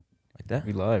Yeah.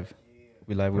 We live.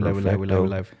 We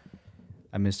live.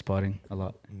 I missed potting a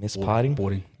lot. Miss potting?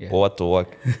 Potting. Yeah. What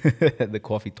talk? The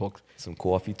coffee talks. Some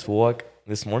coffee talk.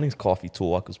 This morning's coffee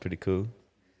talk was pretty cool.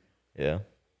 Yeah.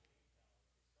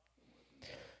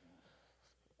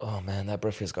 Oh, man, that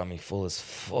breakfast got me full as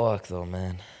fuck, though,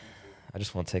 man. I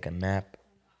just want to take a nap.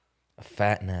 A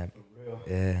fat nap.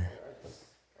 Yeah.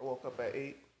 I woke up at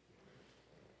 8.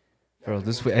 Bro,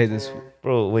 this.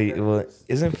 Bro, wait,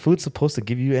 isn't food supposed to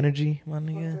give you energy, my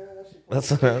nigga? That's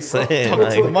what I'm saying. Talking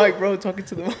to the Like, mic, bro. Talking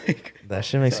to the mic. that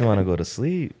shit makes me want to go to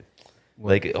sleep. What?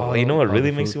 Like, oh, you know what Oh, really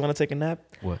the makes food. you want to take a nap?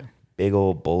 What? Big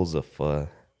old bowls of pho.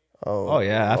 Oh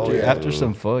yeah. After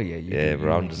some pho, yeah. Yeah,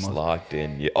 bro, I'm just locked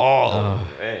in. Yeah. Oh,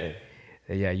 man.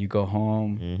 Yeah, you go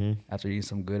home Mm-hmm. after eating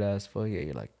some good ass pho. Yeah,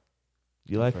 you're like,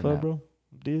 You like For pho, now. bro?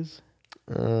 Diz?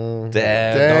 Damn, Don't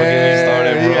get me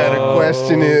started, bro. You gotta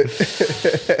question it.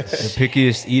 the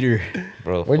pickiest eater.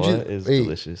 Bro, When'd pho you- is wait.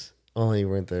 delicious. Oh, you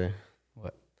weren't there.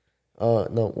 What? Oh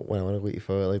no, when I went to eat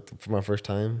pho, like for my first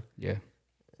time. Yeah.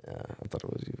 Yeah, I thought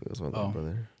it was you. It was my Oh. little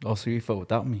brother. Oh, so you pho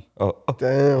without me? Oh,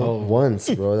 Damn. Oh. Once,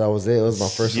 bro. That was it. It was my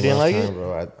first. You and didn't last like time, it?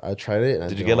 bro. I tried it. And I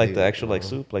did you didn't get like eat the it, actual like bro.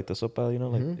 soup, like the sopa, you know,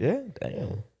 like Mhm. yeah, damn.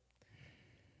 Yeah.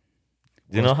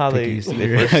 Do you know how they Pickiest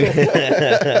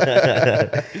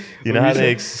you know how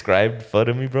they described pho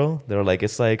to me, bro? They were like,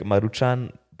 it's like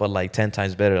Maruchan, but like 10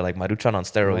 times better, like Maruchan on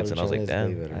steroids. And I was like,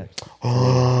 Maruchan is way damn.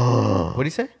 better. What do you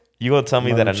say? You gonna tell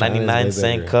me that a Maruchan is way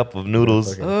 99-cent better. cup of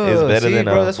noodles Yeah, is Oh, better see, than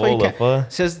bro, a that's why you bowl of pho?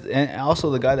 Says, and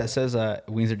also the guy that says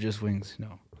wings are just wings.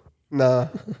 No, Nah,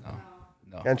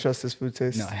 no, can't trust this food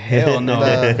taste. no, hell no.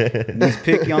 He's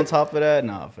picky on top of that.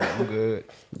 Nah, fam, I'm good.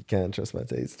 You can't trust my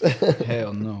taste.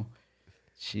 Hell no.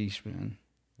 Sheesh, man.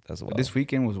 That's But wild. this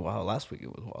weekend was wild. Last week it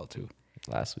was wild too.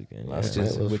 Last weekend. Last yeah.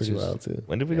 night was which pretty is- wild too.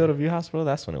 When did we go to View House, bro?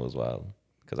 That's when it was wild.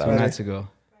 Cause I 2 was, nights ago.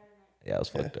 yeah, I was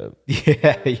fucked up.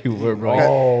 Yeah, you were,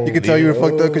 bro. You could tell you were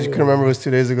fucked up because you couldn't remember it was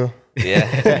 2 days ago.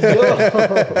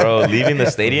 Yeah. Bro, leaving the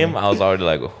stadium, I was already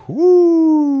like,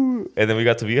 whoo. And then we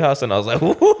got to View House and I was like,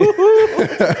 whoo.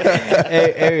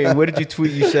 Hey, what did you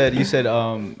tweet? You said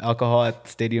alcohol at the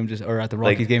stadium just or at the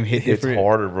Rockies game hit it's different.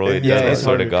 harder, bro. It Yeah, does, I it's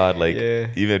swear to harder. God. Like, Yeah.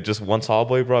 even just one tall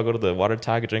boy, bro, I go to the water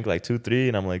tank, I drink like 2-3,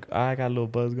 and I'm like, I got a little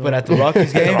buzz going. But at the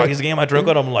Rockies At the game, Rockies game, I drink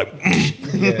it, I'm like,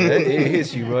 yeah, it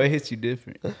hits you, bro. It hits you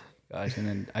different. Gosh, and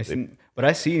then I seen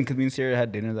because me and Sarah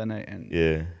had dinner that night, and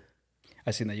yeah. I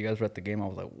seen that you guys were at the game. I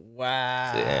was like,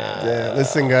 wow. Yeah,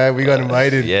 listen, guy, we got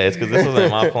invited. Yeah, it's because this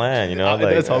wasn't my plan, you know?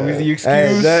 Like, That's always the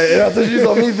excuse. Hey, I thought you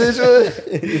saw me, bitch.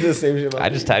 It's the same shit. I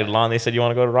just tagged along. They said, you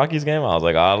want to go to Rockies game? I was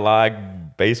like, I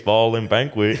like baseball and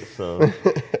banquet. So,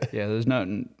 Yeah, there's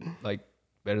nothing like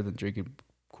better than drinking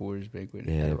Coors Banquet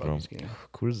yeah, at a bro. Rockies game.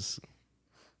 Coors.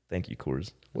 Thank you,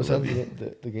 Coors. What's up?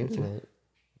 The game tonight?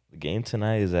 The game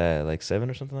tonight is at like 7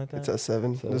 or something like that. It's at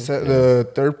 7. Seven? The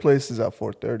third place is at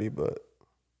 4:30, but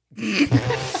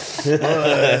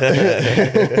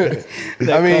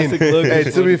I mean, classic look. hey,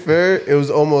 to be fair, it was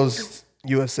almost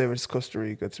USA versus Costa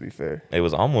Rica. To be fair, It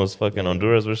was almost fucking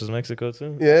Honduras versus Mexico,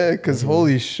 too. yeah, because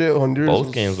holy shit, Honduras. Both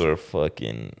was- games were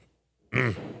fucking.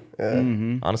 Yeah,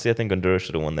 Mm-hmm. Honestly, I think Honduras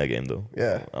should have won that game, though.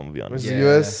 yeah. I'm going to be honest.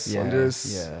 Versus US,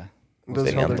 Honduras. Yeah. Those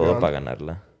Tenían held their todo ground. para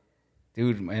ganarla.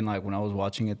 Dude, and like when I was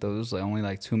watching it though, it was like only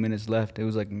like 2 minutes left. It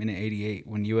was like minute 88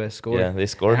 when US scored. Yeah, they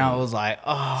scored. And I was like,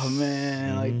 oh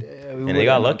man, like damn, And they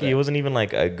got lucky. It wasn't even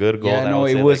like a good goal. Yeah, that no,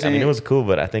 was it Like, I wasn't. mean, it was cool,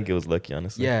 but I think it was lucky,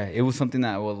 honestly. Yeah, it was something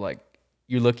that was like,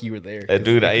 you're lucky you were there.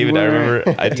 Dude, I remember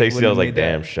I texted you. I was like,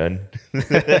 "Damn, Shun."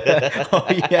 Oh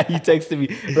yeah, he texted me,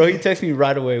 bro. He texted me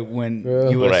right away when Bro.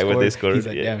 US Right scored. when they scored, He's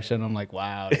like, yeah. damn, Shun. I'm like,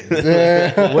 wow. Dude.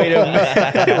 way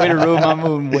to ruin my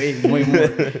mood. Way more.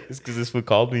 It's because this fool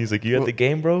called me. He's like, "You at the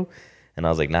game, bro?" And I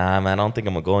was like, "Nah, man, I don't think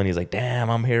I'm gonna go." And he's like, "Damn,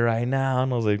 I'm here right now."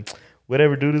 And I was like,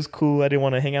 "Whatever, dude, is cool. I didn't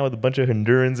want to hang out with a bunch of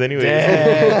Hondurans anyway."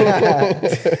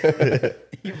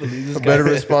 You believe this A guy? better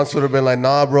response would have been like,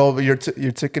 "Nah, bro, but your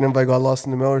ticket invite got lost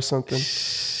in the mail or something."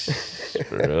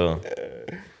 For real.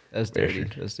 That's dirty.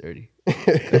 That's dirty.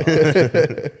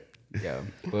 Yeah,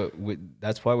 but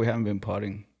that's why we haven't been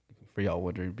potting, for y'all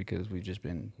wondering, because we've just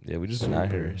been Yeah, we just been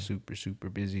out here. super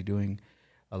busy doing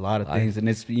a lot of things, and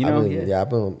it's know I've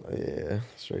been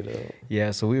straight up.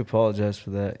 yeah. So we apologize for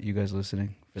that, you guys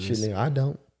listening. For Shit, this nigga, I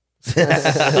don't.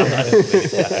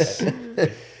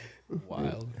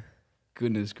 wild,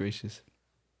 goodness gracious.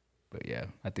 But yeah,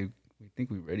 we think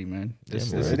we're ready, man. Yeah,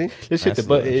 Let's, man. Ready? let's hit the Nice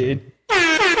button. selection.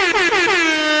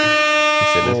 He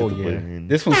said, "Let's Oh hit the yeah, button."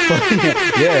 this one's fun.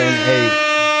 Yeah, and hey,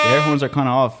 the air horns are kind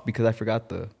of off because I forgot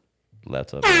the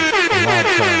Laptop.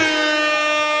 laptop.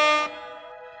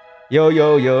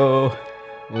 Yo,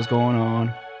 what's going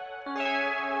on?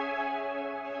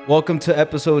 Welcome to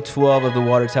episode 12 of the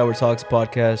Water Tower Talks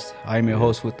podcast. I am your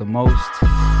host with the most.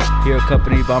 Here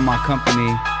accompanied by my company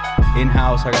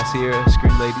in-house. I got Sierra,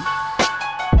 screen lady.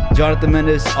 Jonathan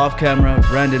Mendez off camera.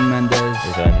 Brandon Mendez.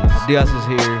 Diaz is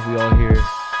here. We all here.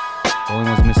 The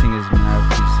only one's missing is Mav.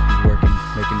 He's working,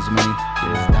 making his money.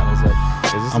 His dollars up.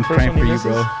 Is this I'm the first praying one for he you,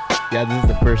 bro. misses? Yeah, this is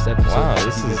the first episode. Wow, that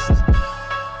this he is- misses.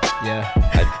 Yeah.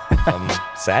 I'm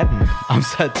saddened. I'm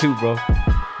sad too, bro.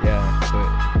 Yeah,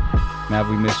 but Mav,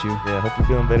 we miss you. Yeah, I hope you're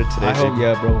feeling better today. I hope, baby.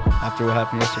 yeah, bro. After what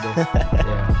happened yesterday.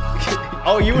 Yeah.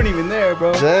 Oh, you weren't even there,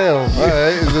 bro. Damn. All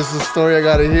right. Is this the story I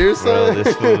gotta hear, Bro, son?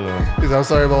 this fool. Because I'm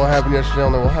sorry about what happened yesterday. I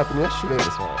don't know what happened yesterday. This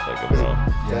motherfucker, bro.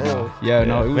 Yeah, no. Damn. Yeah,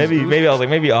 no. It was, Maybe I was like,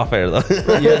 maybe off air though.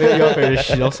 Yeah, maybe off air.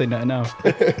 Shit, don't say nothing now.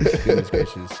 Goodness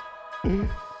gracious.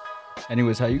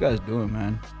 Anyways, how you guys doing,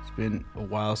 man? It's been a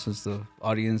while since the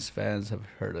audience fans have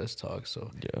heard us talk.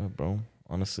 So, Yeah, bro.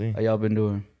 Honestly. how y'all been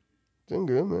doing? Doing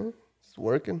good, man. Just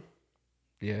working.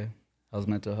 Yeah. How's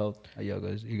mental health? How y'all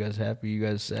guys? You guys happy? You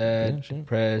guys sad? Yeah, sure.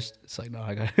 Depressed? It's like, no,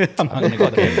 I got. I'm not gonna go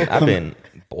Fucking, there. I've been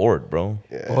bored, bro.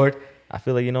 Yeah. Bored? I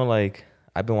feel like, like,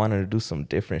 I've been wanting to do some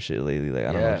different shit lately. Like,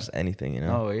 I don't know, Yeah. just anything, you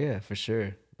know? Oh yeah, for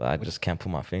sure. But I just can't put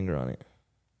my finger on it.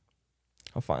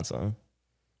 I'll find something.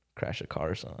 Crash a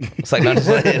car or something. It's like, not just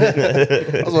like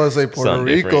I was going to say Puerto Something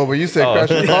Rico, different. but you said Oh. crash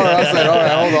the car. I said, all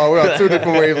right, hold on. We're on two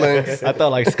different wavelengths. I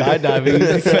thought like skydiving.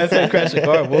 You said crash a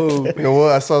car. Whoa. You know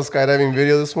what? I saw a skydiving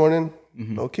video this morning.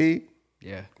 Mhm. Okay.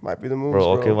 Yeah. Might be the moves,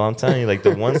 Bro, bro. okay, well, I'm telling you, like,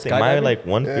 the one thing, my, Skydiving? like,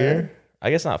 one Yeah. fear, I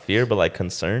guess not fear, but, like,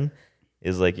 concern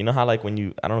is, like, you know how, like, when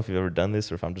you, I don't know if you've ever done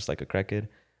this or if I'm just, like, a crackhead,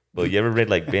 but you ever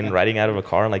been riding out of a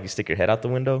car and, like, you stick your head out the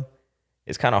window?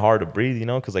 It's kind of hard to breathe,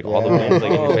 because, like, all the Yeah. wind's,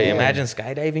 like, in your Oh, face. yeah. Imagine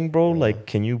skydiving, bro. Like,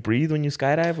 can you breathe when you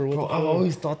skydive or what? Bro, the I've fuck?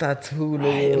 always thought that too, Right,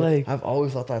 nigga. like- I've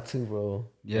always thought that too, bro.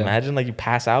 Yeah. Imagine, like, you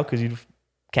pass out because you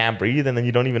can't breathe and then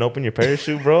you don't even open your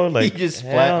parachute, bro. Like, you just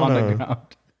flat hell on no. the ground.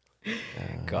 Yeah,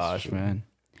 Gosh, man.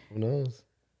 Who knows?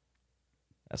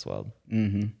 That's wild.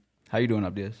 Mm-hmm. How you doing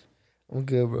up, Diaz? I'm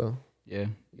good, bro. Yeah.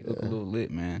 You look a little lit,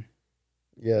 man.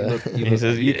 Yeah. You look, you He look,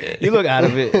 says, you, yeah. you look out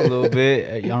of it a little bit.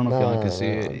 I don't know if y'all Nah, can see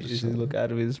nah, it. I'm You just just look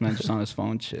out of it. This man just on his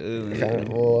phone chilling. Kind of,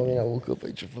 well, I mean, I woke up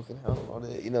at your fucking house on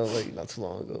it, like not too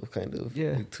long ago, kind of.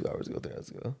 Yeah. Like 2 hours ago, 3 hours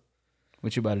ago.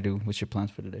 What you about to do? What's your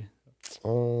plans for today?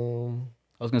 Um,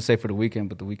 I was gonna say for the weekend,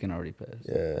 but the weekend already passed.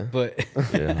 yeah. But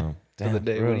Yeah. for the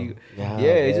day, what do you? Yeah,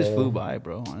 Yeah, it just bro. flew by,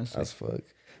 bro. Honestly. As fuck.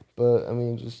 But, I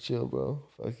mean, just chill, bro.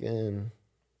 Fucking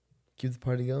keep the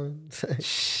party going. For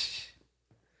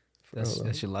That's real,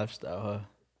 that's your lifestyle, huh?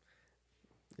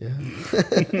 yeah.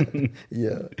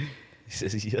 Yeah. He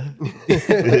says, yeah.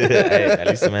 Hey, at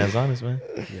least the man's honest, man.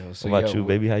 Yo, What about you,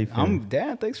 baby? How you feeling? I'm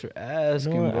damn. Thanks for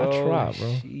asking, what? I bro. try, bro.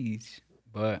 Jeez.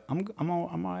 But I'm all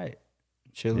right.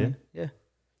 Chilling. Yeah.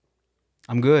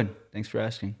 I'm good. Thanks for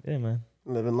asking. Yeah, man.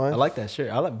 Living life. I like that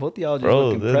shirt. I like both of y'all. Just Bro,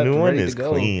 looking the prepped new and one ready is to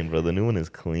go. clean, bro. The new one is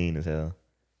clean as hell.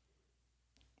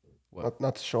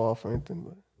 Not to show off or anything,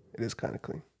 but it is kind of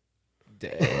clean.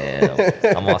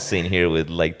 Damn. I'm all sitting here with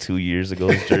like 2 years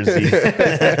ago's jersey.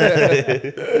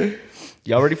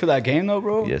 Y'all ready for that game though,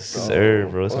 bro? Yes, sir,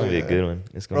 bro. It's gonna be a yeah. good one.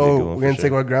 It's gonna be a good Bro, one. we're going for to take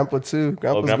sure. our grandpa too.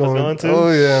 Grandpa's, Grandpa's going too?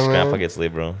 Oh, yeah, man. Grandpa gets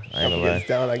lit, bro. I ain't Grandpa gonna lie. gets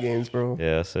down at games, bro.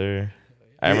 Yeah, sir.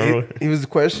 I remember. He was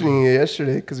questioning it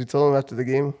yesterday because we told him after the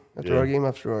game, after Yeah. our game,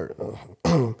 after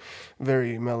our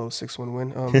very mellow 6-1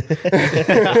 win.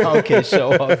 Okay,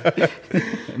 show off.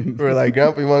 We're like,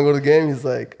 Grandpa, you want to go to the game? He's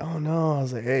like, oh no. I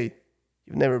was like, hey,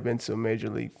 you've never been to a major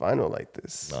league final like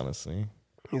this. Honestly,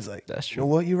 He's like, That's you know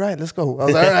what? You're right. Let's go. I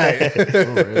was like, all right.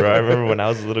 bro, I remember when I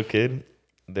was a little kid.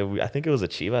 I think it was a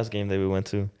Chivas game that we went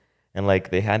to, and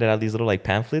like they handed out these little like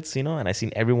pamphlets, and I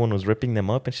seen everyone was ripping them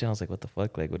up and shit. I was like, what the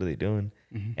fuck? Like, what are they doing?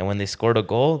 Mhm. And when they scored a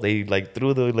goal, they like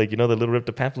threw the the little ripped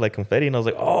the pamphlet like confetti, and I was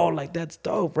like, oh, like that's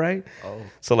dope, right? Oh,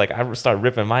 So like I started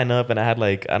ripping mine up, and I had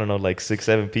like I don't know like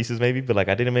 6-7 pieces maybe, but like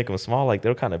I didn't make them small, like they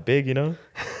were kind of big,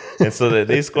 And so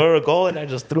they score a goal, and I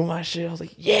just threw my shit. I was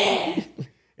like, yeah.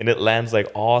 And it lands like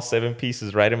all 7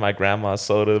 pieces right in my grandma's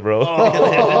soda, bro.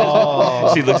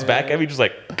 She looks back at me just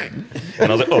like,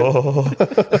 and I was like, oh.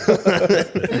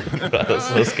 I was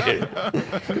so scared.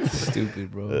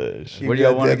 stupid, bro. Shit. Where do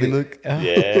y'all want to Debbie get? look?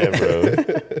 Yeah, bro.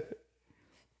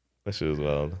 That shit was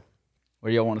wild.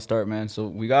 Where y'all want to start, man? So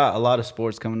we got a lot of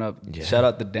sports coming up. Yeah. Shout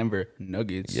out the Denver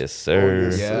Nuggets. Yes, sir.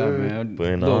 yes, Yeah, sir. man.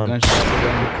 Putting Little on. gunshot to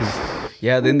them 'cause,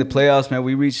 yeah, then the playoffs, man.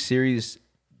 We reached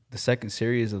the second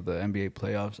series of the NBA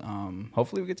playoffs.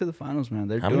 Hopefully we get to the finals, man.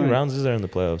 They're How doing, many rounds is there in the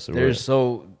playoffs?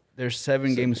 Or There's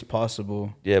 7 games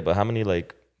possible. yeah, but how many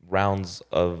like rounds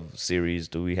of series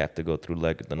do we have to go through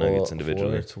like the Nuggets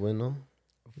individually? 4 to win, no?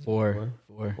 4.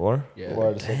 4? Yeah. 4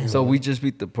 out of 7. So we just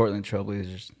beat the Portland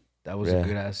Trailblazers. That was Yeah. a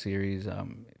good ass series.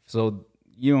 So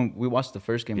we watched the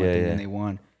first game, I think, and they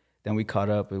won. Then we caught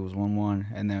up. It was 1-1,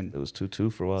 and then it was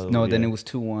 2-2 for a while. No, then it was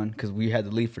 2-1 because we had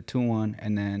the lead for 2-1,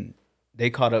 and then they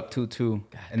caught up 2-2,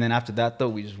 and then after that though,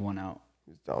 we just won out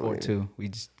 4-2. We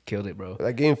just killed it, bro.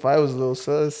 That game 5 was a little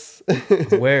sus.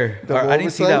 Where? I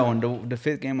didn't see that overtime? one. The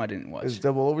fifth game I didn't watch. It's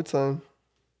double overtime.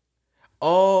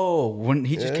 Oh, when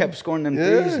he just Yeah. kept scoring them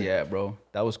Yeah. threes. Yeah, bro.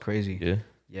 That was crazy. Yeah.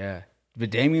 Yeah. But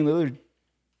Damian Lillard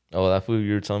Oh, that fool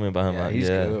you were telling me about him. Yeah, like, he's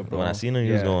good, bro. When I seen him,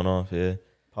 he was Yeah. going off. Yeah.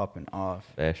 popping off.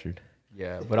 Bastard.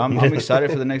 Yeah, but I'm excited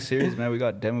for the next series, man. We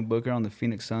got Devin Booker on the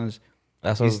Phoenix Suns.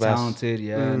 That's what He's talented.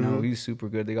 Yeah, no, he's super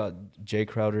good. They got Jay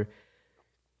Crowder.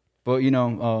 But,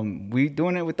 we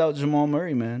doing it without Jamal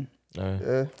Murray, man.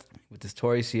 Yeah. With this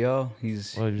Torrey ACL,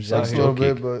 he's Well, you he's said out Sucks a here. little Joe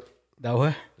bit, kick. but That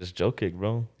what? Just Joe kick,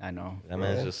 bro. I know. That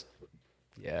man's just.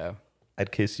 Yeah. I'd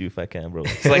kiss you if I can, bro.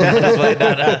 It's like, that's like,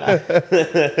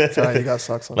 it's all right, you got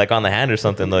socks on. like on the hand or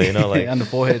something, though. Like on the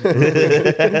forehead.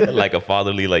 like a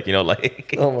fatherly, like Oh my I'm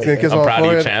kiss on proud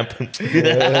of you, the champ.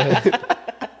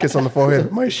 forehead. Kiss on the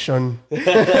forehead. My son.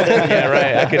 Yeah,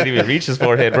 right. I couldn't even reach his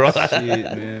forehead, bro. Shit,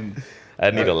 man.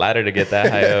 I'd need a ladder to get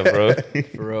that high up, bro.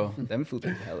 For real. Them fools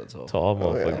are hella tall. Tall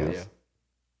motherfuckers. Yeah.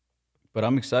 But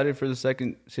I'm excited for the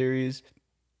second series.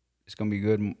 It's gonna be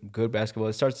good basketball.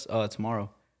 It starts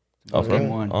tomorrow. Oh, Game from?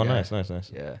 one. Oh, Yeah.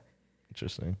 nice. Yeah.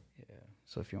 Interesting. Yeah.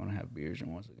 So if you want to have beers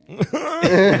and once again,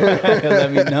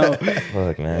 let me know.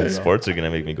 Fuck, man. Sports are gonna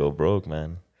make me go broke,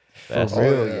 man. For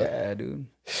real, yeah, dude.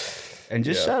 And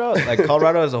just shout out like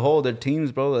Colorado as a whole, their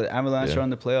teams, bro. The Avalanche are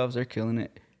in the playoffs. They're killing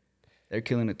it. They're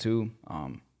killing it too.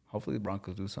 Hopefully the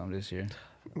Broncos do something this year.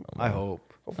 I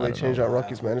hope. Hopefully they change out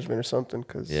Rockies management or something.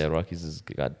 Cause Yeah, Rockies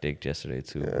got dicked yesterday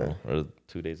too, bro. Or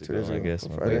 2 days ago, days I ago, guess.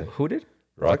 on my Friday. bad. Who did?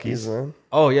 Rockies, man.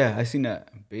 Oh yeah, I seen that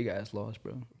big ass loss,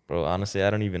 bro. Bro, honestly, I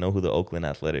don't even know who the Oakland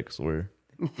Athletics were.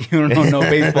 You don't know no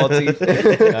baseball team.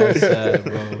 That's sad,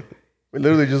 bro. We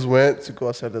literally just went to go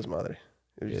hacer desmadre.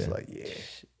 It was just like, yeah.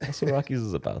 That's what Rockies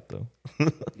is about, though.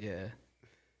 Yeah.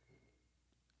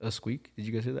 A squeak? Did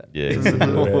you guys hear that?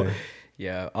 Yeah.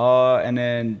 Yeah. And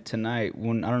then tonight, I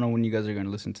don't know when you guys are gonna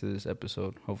listen to this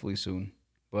episode. Hopefully soon.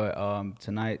 But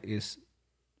tonight is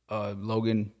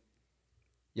Logan.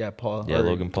 Yeah, Paul. Yeah,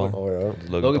 Logan Paul. Oh, yeah.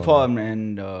 Logan Paul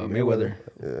and Mayweather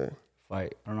Yeah.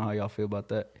 fight. I don't know how y'all feel about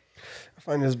that. I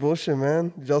find this bullshit,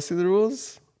 man. Did y'all see the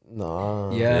rules?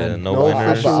 Nah. Yeah. No No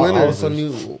winners. official I winners. was telling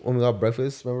you when we got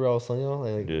breakfast. Remember I was telling y'all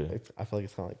Yeah. I feel like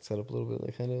it's kind of like set up a little bit,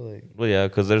 like kind of like. Well, yeah,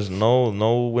 because there's no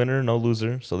winner, no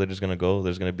loser. So they're just going to go.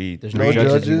 There's going to be There's No no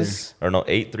judges. judges. or no,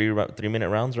 8 3-minute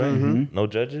rounds, right? No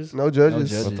judges? No judges.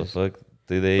 judges. What the fuck?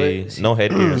 Do they But see- no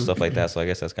headgear and stuff like that? So I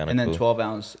guess that's kind of And then cool.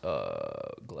 12-ounce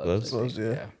gloves. I Gloves,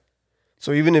 think. yeah.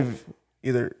 So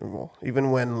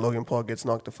even when Logan Paul gets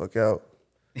knocked the fuck out,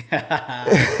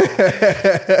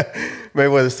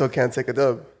 Mayweather still can't take a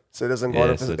dub. So it doesn't go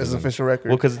Yeah, on so it his doesn't- official record.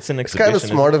 Well, because it's an It's exhibition. kind of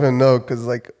smart of him though, because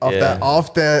like Yeah.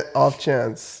 off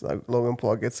chance, like Logan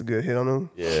Paul gets a good hit on him.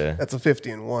 Yeah, That's a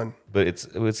 50-1. but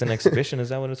it's an exhibition. Is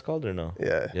that what it's called or no?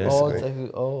 Yeah. Yeah, Oh, it's, it's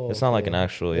actually, it's not like an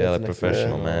actual, Yeah, like it's an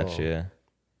professional exhibition. match. Oh. Yeah,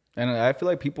 And I feel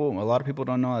like a lot of people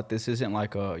don't know that this isn't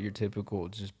like your typical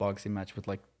just boxing match with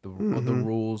like the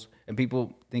rules, and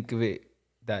people think of it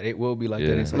that it will be like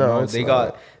that. Yeah. It's like, No, no, it's they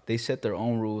not. they set their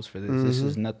own rules for this. This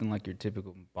is nothing like your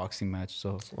typical boxing match.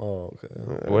 So Oh, okay.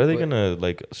 where are they But- gonna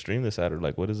like stream this at, or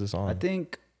like what is this on? I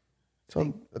think I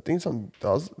think it's on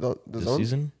the this zone.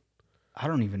 season. I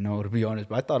don't even know, to be honest.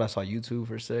 But I thought I saw YouTube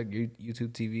for a sec.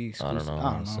 YouTube TV. I Exclusive. don't know,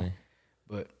 honestly.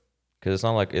 But Because it's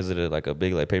not like, is it like a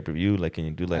big like pay per view? Like, can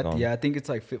you do like on? I think it's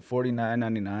like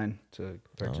 $49.99 to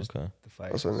purchase okay. the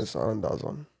fight. That's when it's on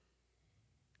DAZN.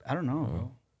 I don't know,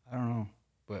 bro. I don't know,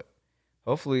 but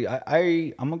hopefully,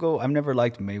 I'm gonna go. I've never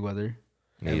liked Mayweather.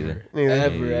 Me either.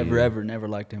 Ever, never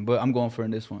liked him. But I'm going for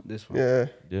this one. Yeah.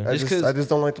 Yeah. I Just just 'cause- I just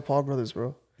don't like the Paul brothers,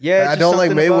 bro. Yeah, I just don't like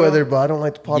something about Mayweather, him. but I don't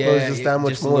like the Paul brothers just that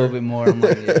much just more. a little bit more. I'm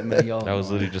like, yeah, man, y'all. I was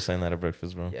know. literally just saying that at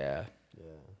breakfast, bro. Yeah.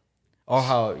 Or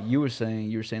how you were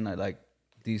saying that like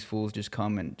these fools just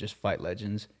come and just fight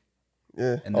legends.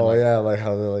 Yeah. And they're Oh like, yeah, like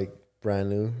how they're like brand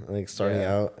new, like starting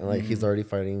Yeah. out, and like he's already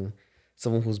fighting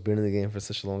someone who's been in the game for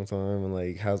such a long time, and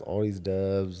like has all these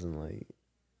dubs, and like,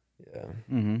 yeah.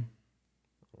 Mm-hmm.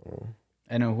 Oh.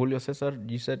 And Julio Cesar,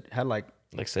 you said had like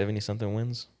 70 something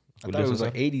wins. I thought it was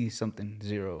like 80 something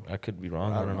 0. I could be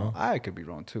wrong. I don't know. I could be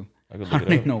wrong too. I could I look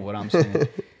don't it even up. know what I'm saying.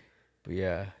 But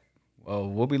yeah, well,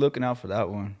 we'll be looking out for that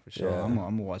one for sure. Yeah. I'm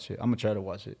gonna watch it. I'm gonna try to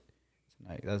watch it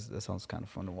tonight. That sounds kind of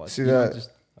fun to watch. See You know, that?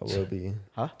 just- I will be.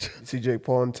 huh? You see Jake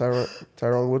Paul and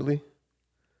Tyron Woodley?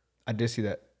 I did see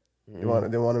that. They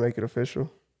want to make it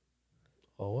official.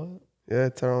 Oh what? Yeah,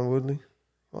 Tyron Woodley.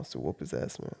 Wants to whoop his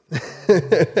ass, man.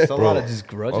 It's a lot of just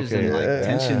grudges and like Yeah.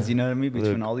 tensions, you know what I mean,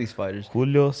 between Look. all these fighters.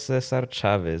 Julio Cesar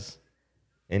Chavez,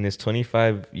 in his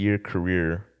 25-year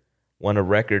career, won a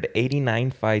record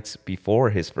 89 fights before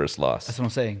his first loss. That's what I'm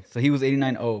saying. So he was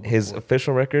 89-0. His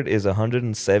official record is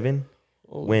 107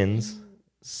 wins,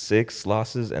 6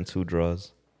 losses, and 2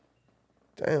 draws.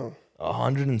 Damn.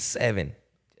 107,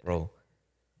 bro.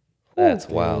 That's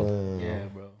wild. Yeah,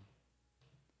 bro.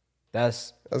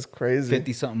 That's crazy.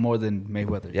 50 something more than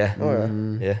Mayweather. Yeah. Oh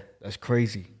yeah. Yeah. That's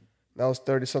crazy. That was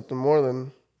 30 something more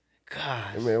than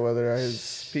God. Mayweather at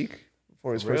his peak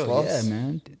before his first Real, loss. yeah,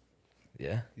 man.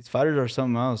 Yeah. These fighters are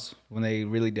something else when they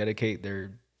really dedicate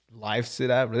their lives to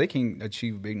that. But they can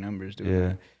achieve big numbers, dude.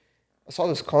 Yeah. I saw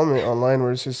this comment online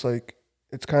where it's just like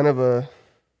it's kind of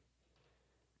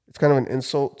an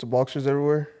insult to boxers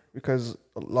everywhere because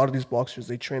a lot of these boxers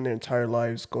they train their entire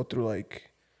lives, go through like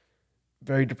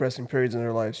very depressing periods in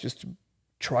their lives just to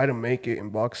try to make it in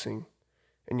boxing,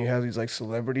 and you have these like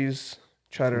celebrities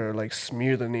try to like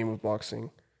smear the name of boxing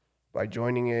by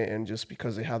joining it, and just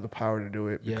because they have the power to do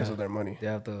it because Yeah. of their money. They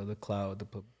have the cloud, the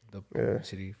Yeah.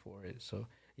 publicity for it. So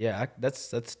yeah, that's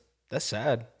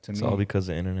sad to It's me. all because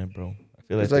of the internet, bro. I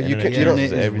feel like, It's like the you internet can't- you don't-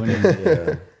 changes Internet is everything.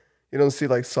 winning. You don't see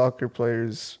like soccer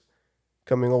players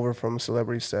coming over from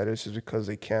celebrity status just because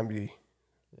they can be.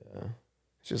 Yeah.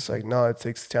 It's just like, no, it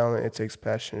takes talent, it takes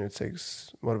passion, it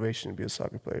takes motivation to be a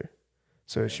soccer player.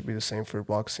 So it should be the same for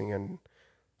boxing. And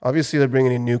obviously they're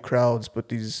bringing in new crowds, but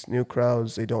these new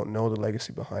crowds, they don't know the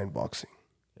legacy behind boxing.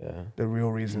 Yeah. The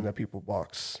real reason that people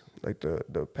box, like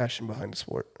the passion behind the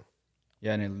sport.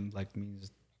 Yeah, and it like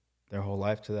means their whole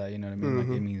life to that. You know what I mean?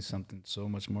 Like it means something so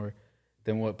much more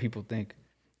than what people think.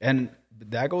 And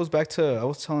that goes back to I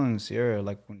was telling Sierra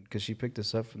like because she picked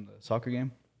us up from the soccer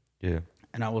game, Yeah.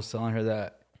 and I was telling her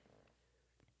that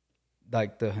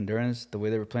like the Hondurans, the way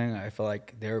they were playing, I felt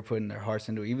like they were putting their hearts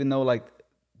into it. Even though like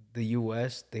the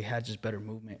U.S. they had just better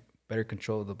movement, better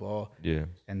control of the ball, Yeah.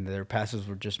 and their passes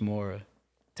were just more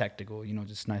tactical, you know,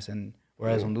 just nice. And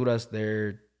whereas Honduras,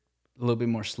 they're a little bit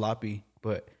more sloppy,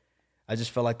 but I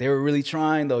just felt like they were really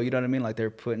trying, though. You know what I mean? Like they're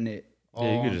putting it.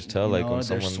 Yeah, you could just tell, like, when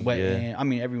they're someone- sweating. yeah. I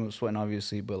mean, everyone was sweating,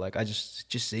 obviously, but like I just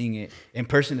seeing it in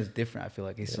person is different. I feel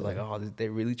like it's just like, oh,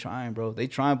 they're really trying, bro. They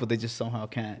trying, but they just somehow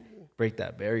can't break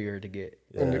that barrier to get.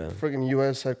 And the freaking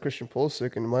U.S. had Christian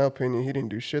Pulisic, and in my opinion, he didn't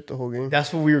do shit the whole game.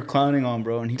 That's what we were clowning on,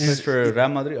 bro. And he plays for Real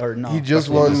Madrid, or no? He just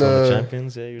He won just won the the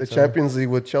Champions, yeah, the Champions League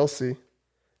with Chelsea. And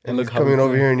And look he's how coming we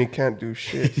over play. here and he can't do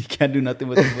shit. He can't do nothing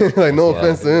with it. Like, no Yeah.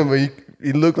 offense to him, but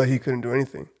he looked like he couldn't do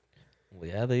anything. Well,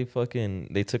 yeah, they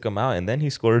took him out, and then he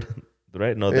scored,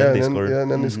 right? No, Yeah, then and they then, scored. yeah, and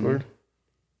then they scored.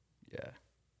 Yeah,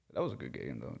 that was a good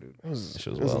game, though, dude. It was, That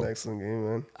shit was it was an wild. excellent game,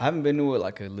 man. I haven't been to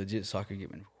like a legit soccer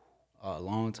game in a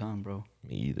long time, bro.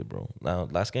 Me either, bro. Now,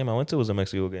 last game I went to was a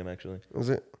Mexico game, actually. Was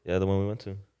it? Yeah, the one we went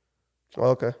to. Oh,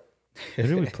 okay. Who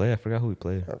did we play? I forgot who we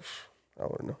played. I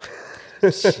wouldn't know.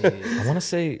 Shit. I want to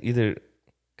say either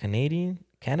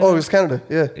Canada. Oh, it was Canada.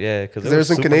 Yeah. Yeah, because There were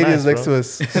some Canadians next to us.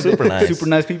 Super nice. Super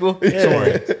nice people.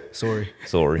 Sorry.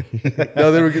 Sorry.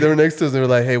 No, they were next to us. They were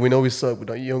like, "Hey, we know we suck,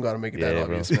 but you don't gotta make it that Yeah,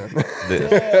 bro. obvious, man."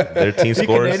 Their team The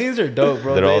scores. Canadians are dope,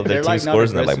 bro. They're all- their team like not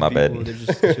scores and they're like, aggressive my bad. people.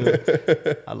 They're just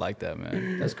chill. I like that,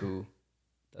 man. That's cool.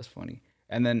 That's funny.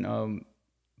 And then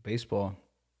baseball.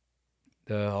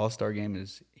 The All-Star game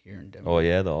is here in Denver. Oh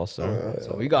yeah, the All Star.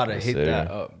 So we gotta Yes, hit sir. that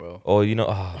up, bro. Oh, you know,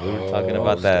 we were talking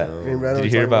about that. Me and Brandon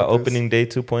Did you were hear talking about this. opening day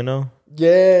 2.0?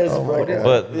 Yes, Oh bro. my God.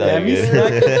 But no, Damn, you you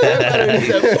good.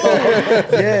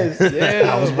 Yes,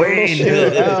 yeah. I was waiting.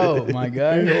 Chill out, my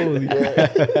guy. Holy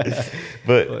crap.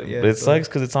 But yeah, it so- sucks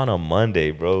because it's on a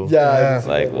Monday, bro. Yeah. It's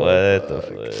like, what the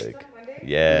fuck?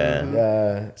 Yeah.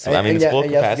 Yeah. So, I mean, it's full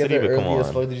and you have to capacity, get there but come early as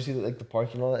on. fuck. Did you see like the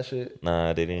parking and all that shit?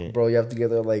 Nah, they didn't. Bro, you have to get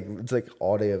there like it's like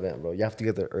all day event, bro. You have to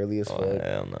get there early as Oh, fuck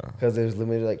hell no. because there's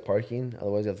limited like parking.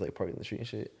 Otherwise, you have to like park in the street and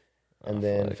shit. And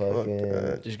then fuck.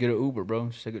 fucking. Just get an Uber, bro.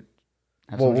 Just take it.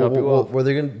 Have Well, someone drop you off. where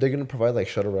they're gonna provide like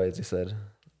shuttle rides. They said.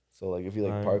 So like if you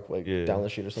like park like yeah. down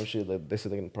the street or some shit, like they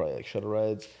said they're gonna provide like shuttle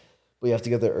rides, but you have to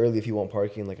get there early if you want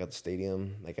parking like at the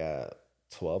stadium like at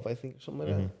 12 I think or something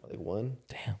like that, like 1.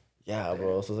 Damn. Yeah,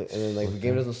 bro. So it's like and then like the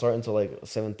game doesn't start until like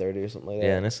 7:30 or something like that.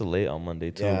 Yeah, and it's a late on Monday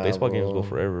too. Yeah, Baseball games go bro.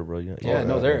 forever, bro. You Yeah,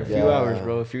 no, they're a few Yeah. hours,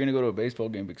 bro. If you're gonna go to a baseball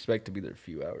game, expect to be there a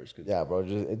few hours. Cause Yeah, bro.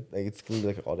 Just it's gonna be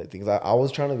like an all day thing. 'Cause I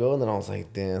was trying to go and then I was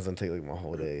like, damn, it's gonna take like my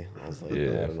whole day. I was like, Yeah, I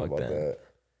don't know fuck about that. that.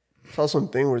 I saw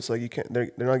something where it's like you can't.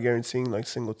 They're not guaranteeing like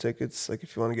single tickets. Like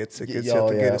if you want to get tickets, you Yo, have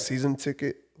to get yeah. a season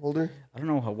ticket holder. I don't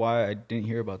know why I didn't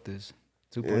hear about this.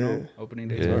 2.0 opening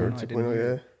day. Yeah. 2.0, Or I didn't 2.0,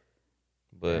 hear. yeah.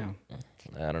 But Damn.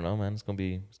 I don't know, man. It's gonna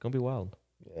be wild.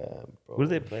 Yeah, bro. Who do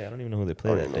they play? I don't even know who they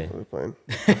play I that don't know day. who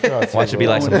they're playing. Watch it be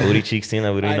like some booty cheeks team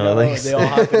that we don't I know. Like, they all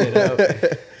hopping it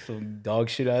up. Some dog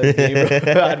shit ass game,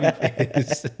 bro. I'd be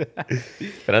pissed.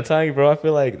 but I'm telling you, bro, I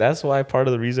feel like that's why part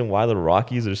of the reason why the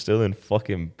Rockies are still in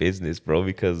fucking business, bro,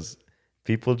 because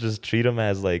people just treat them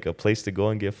as like a place to go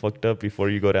and get fucked up before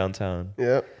you go downtown.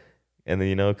 Yeah. And then,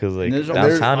 you know, because like there's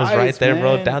downtown is right fights, there,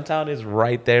 bro. man. Downtown is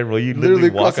right there, bro. You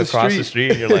literally walk across the street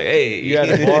and you're like, hey. You at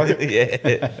a bar? Yeah.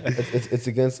 It's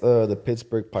against the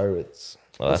Pittsburgh Pirates.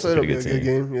 Well, that's Also, a it'll pretty be a good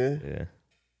good team. game. Yeah. Yeah,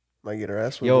 Might get our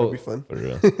ass whipped. Yo. It'll be fun. for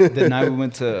real. The night we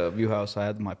went to View House, I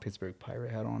had my Pittsburgh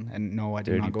Pirate hat on, and no, I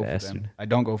did Dirty not go for them. bastard. I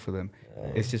don't go for them.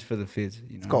 It's just for the fizz,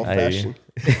 you know. It's called I hear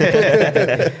you.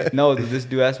 fashion. No, this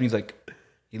dude asked me. He's like,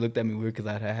 he looked at me weird because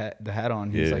I had the hat on.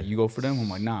 He's Yeah. like, "You go for them?" I'm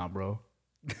like, "Nah, bro."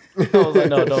 I was like,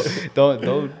 "No,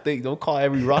 don't call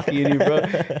every Rocky in here, bro.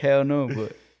 Hell no."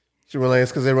 But She were like,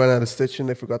 it's because they ran out of stitch and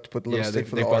they forgot to put the little yeah, stick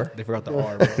for the R. they forgot the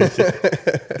R, bro.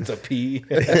 It's a P.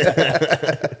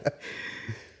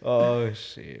 Oh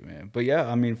shit, man. But yeah,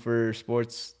 I mean, for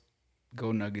sports,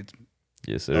 go Nuggets.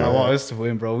 Yes, I sir. want us to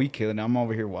win, bro. We killing it. I'm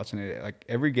over here watching it. Like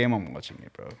every game, I'm watching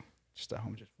it, bro. Just at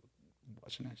home, just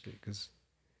watching that shit because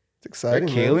It's exciting.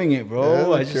 they're man. killing it, bro. Yeah,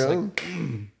 I they're just killing. like,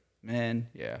 man,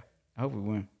 yeah. I hope we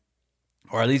win,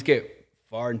 or at least get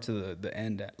far into the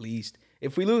end. At least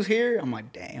if we lose here, I'm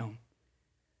like, damn,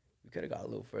 we could have got a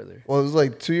little further. Well, it was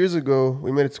like 2 years ago,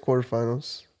 we made it to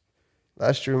quarterfinals.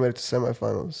 Last year, we made it to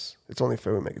semifinals. It's only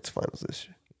fair we make it to finals this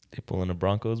year. They pulling the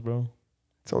Broncos, bro.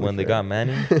 It's only When they fair. got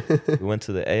Manning, we went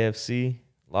to the AFC,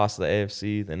 lost to the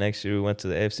AFC. The next year we went to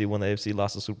the AFC, won the AFC,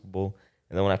 lost the Super Bowl.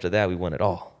 And then one after that, we won it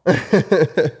all.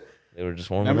 They were just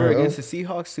warming Remember up. against the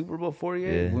Seahawks, Super Bowl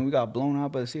 48, Yeah. when we got blown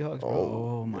out by the Seahawks, bro?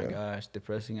 Oh, Oh, my yeah. gosh,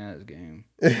 depressing ass game.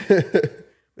 We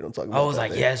don't talk about I was that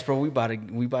like, thing. yes, bro, we about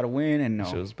to win, and no,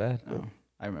 Shit was bad. no.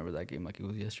 I remember that game like it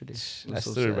was yesterday. It was I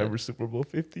so still sad. remember Super Bowl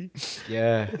 50.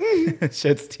 Yeah,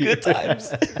 sheds tears. Good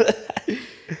times.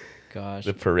 Gosh,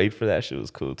 The parade for that shit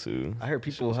was cool, too. I heard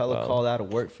people was hella wild. called out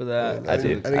of work for that. I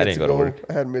did. I I get didn't go to work.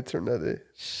 I had midterm that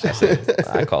day. I said,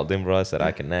 I called them, bro. I said,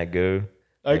 I cannot go.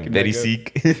 I I'm cannot very go.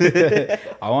 sick.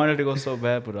 I wanted to go so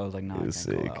bad, but I was like, nah, It I was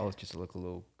can't go. sick. I was just look a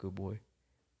little good boy.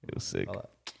 It was sick. I like,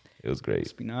 It was great.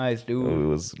 Must be nice, It dude.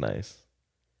 was nice.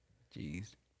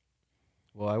 Jeez.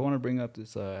 Well, I want to bring up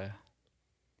this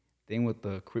thing with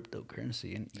the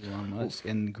cryptocurrency and Elon Musk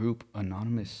and group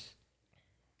Anonymous.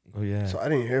 Oh, yeah. So I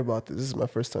didn't hear about this. This is my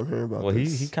first time hearing about Well,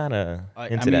 this. he kind of I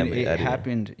hinted mean, at me. it at it.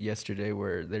 happened yesterday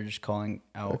where they're just calling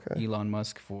out Okay. Elon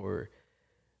Musk for,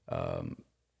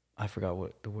 I forgot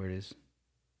what the word is.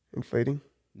 Inflating?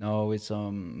 No, it's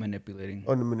manipulating.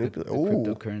 Oh, the the manipulate. Oh,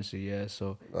 cryptocurrency, yeah.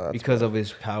 So that's because bad. of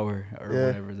his power or Yeah.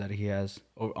 whatever that he has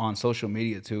on social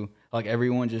media too, like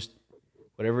everyone just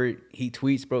whatever he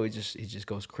tweets, bro, it just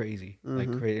goes crazy, like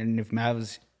Mm-hmm. crazy. And if Matt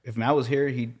was here,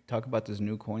 he'd talk about this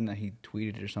new coin that he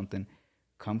tweeted or something,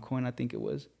 Cum coin, I think it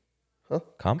was.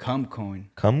 Cum coin.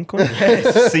 Cum coin?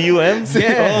 CUM?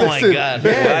 Yeah. Oh my God.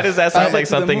 Why does that sound Send like it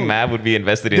to the something moon. Matt would be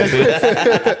invested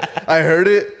into? I heard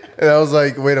it and I was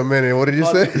like, wait a minute. What did you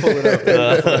say? Pull it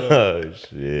up. Oh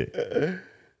shit.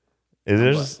 Is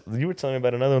there just, you were telling me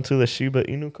about another one too, the Shiba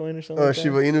Inu coin or something? Oh, like that?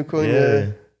 Shiba Inu coin?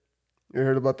 Yeah. You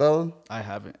heard about that one? I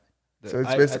haven't. So it's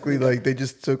I basically think like they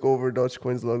just took over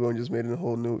Dogecoin's logo and just made a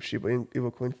whole new Shiba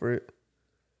Inu coin for it.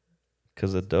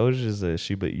 Because the Doge is a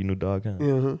Shiba Inu dog, huh?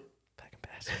 Yeah. Uh-huh. Fucking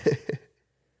bastard.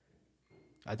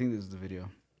 I think this is the video.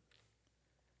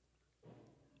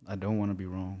 I don't want to be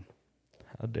wrong.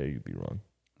 How dare you be wrong?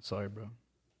 Sorry, bro.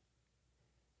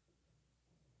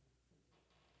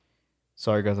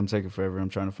 Sorry, guys. I'm taking forever. I'm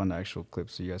trying to find the actual clip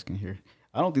so you guys can hear.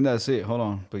 I don't think that's it. Hold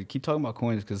on. But keep talking about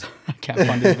coins because I can't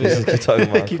find this video. Keep talking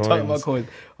about keep talking about coins. coins.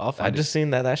 I'll find I just seen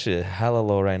that shit hella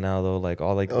low right now though. Like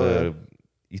all like the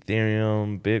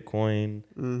Ethereum, Bitcoin,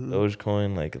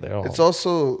 Dogecoin, like they're all. It's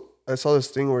also, I saw this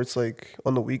thing where it's like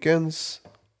on the weekends,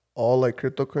 all like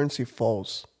cryptocurrency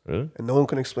falls. Really? And no one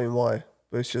can explain why.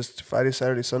 But it's just Friday,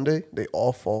 Saturday, Sunday, they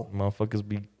all fall. Motherfuckers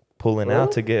be pulling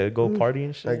out to go party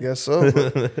and shit. I guess so.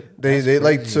 But they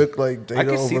like took like I data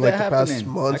can see over like that the past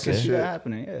happening. months I and can see that shit.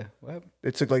 happening. Yeah. What happened?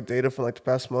 They took like data from like the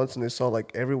past months and they saw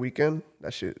like every weekend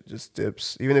that shit just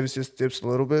dips. Even if it's just dips a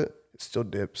little bit, it still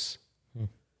dips.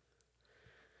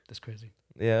 That's crazy.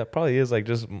 Yeah, it probably is like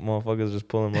just motherfuckers just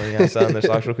pulling money out selling their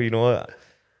stocks real quick. You know what?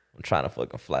 I'm trying to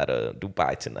fucking fly to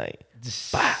Dubai tonight.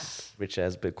 Bah! Rich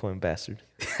ass Bitcoin bastard.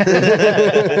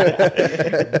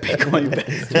 Bitcoin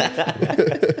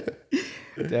bastard.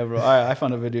 Yeah, bro. All right, I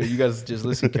found a video. You guys just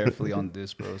listen carefully on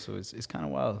this, bro. So it's kind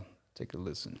of wild. Take a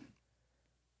listen.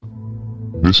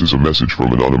 This is a message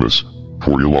from Anonymous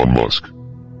for Elon Musk.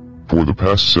 For the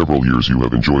past several years you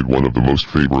have enjoyed one of the most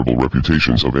favorable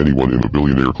reputations of anyone in the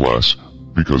billionaire class,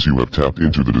 because you have tapped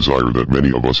into the desire that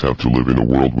many of us have to live in a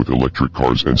world with electric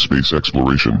cars and space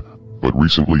exploration, but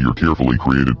recently your carefully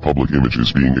created public image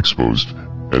is being exposed,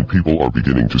 and people are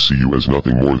beginning to see you as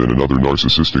nothing more than another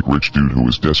narcissistic rich dude who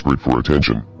is desperate for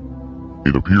attention.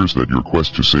 It appears that your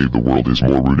quest to save the world is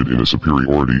more rooted in a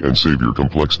superiority and savior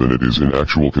complex than it is in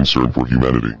actual concern for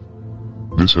humanity.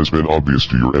 This has been obvious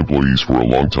to your employees for a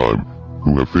long time,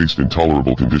 who have faced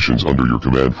intolerable conditions under your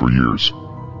command for years.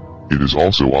 It is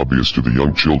also obvious to the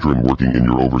young children working in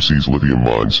your overseas lithium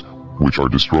mines, which are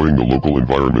destroying the local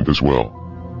environment as well.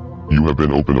 You have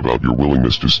been open about your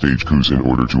willingness to stage coups in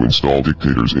order to install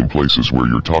dictators in places where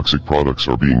your toxic products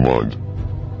are being mined.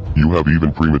 You have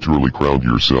even prematurely crowned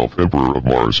yourself Emperor of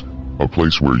Mars, a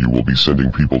place where you will be sending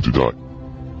people to die.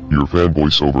 Your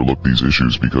fanboys overlook these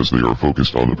issues because they are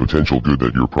focused on the potential good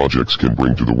that your projects can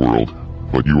bring to the world,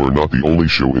 but you are not the only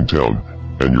show in town,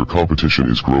 and your competition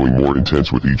is growing more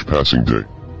intense with each passing day.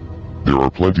 There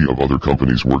are plenty of other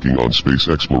companies working on space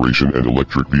exploration and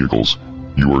electric vehicles.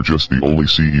 You are just the only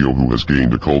CEO who has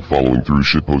gained a cult following through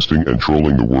shitposting and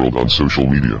trolling the world on social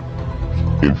media.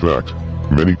 In fact,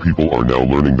 many people are now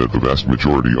learning that the vast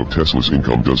majority of Tesla's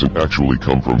income doesn't actually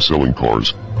come from selling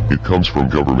cars, it comes from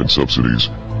government subsidies,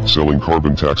 selling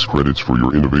carbon tax credits for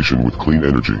your innovation with clean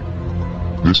energy.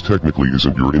 This technically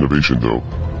isn't your innovation though,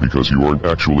 because you aren't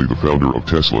actually the founder of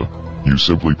Tesla, you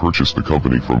simply purchased the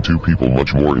company from two people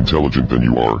much more intelligent than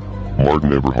you are,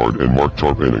 Martin Eberhard and Mark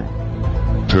Tarpenning.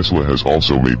 Tesla has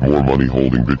also made more money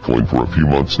holding Bitcoin for a few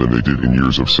months than they did in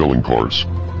years of selling cars.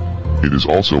 It is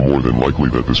also more than likely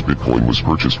that this Bitcoin was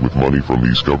purchased with money from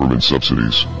these government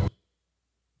subsidies.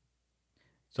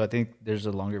 So I think there's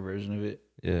a longer version of it.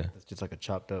 Yeah. It's just like a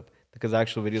chopped up. Because the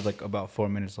actual video is like about 4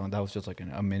 minutes long. That was just like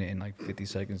a minute and like 50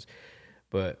 seconds.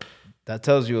 But that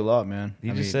tells you a lot, man.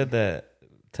 You just said that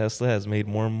Tesla has made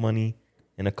more money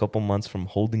in a couple months from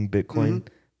holding Bitcoin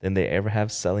than they ever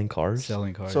have selling cars.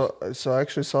 Selling cars. So I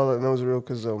actually saw that and that was real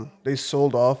because they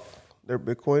sold off their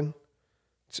Bitcoin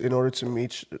in order to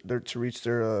reach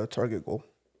their target goal.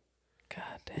 God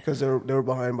damn. Because they were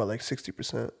behind by like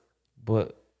 60%.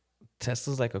 But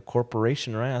Tesla's like a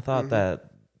corporation, right? I thought that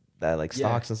like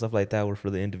stocks and stuff like that were for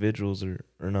the individuals or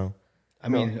no. I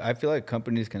mean, I feel like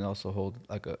companies can also hold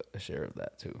like a share of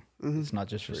that too. It's not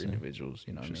just for individuals,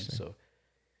 you know what I mean? So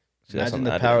imagine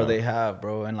the power they have,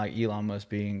 bro, and like Elon Musk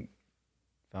being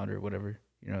founder or whatever,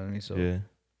 you know what I mean? So yeah,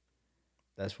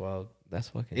 that's wild. That's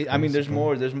fucking. I mean, there's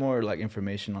more like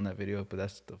information on that video, but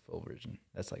that's the full version.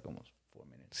 That's like almost 4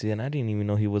 minutes. See, and I didn't even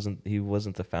know he wasn't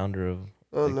the founder of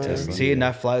no. Tesla. See, and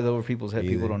that flies over people's head.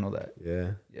 People don't know that.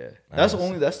 Yeah. That's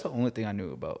the only thing I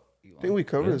knew about Elon. I think we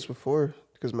covered this before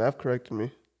because Mav corrected me.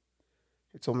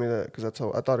 He told me that because that's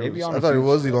how I thought it Maybe was. on I a thought it few-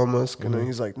 was Elon Musk, and then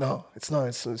he's like, "No, it's not.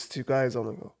 It's two guys." I'm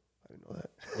like, "Oh, I didn't know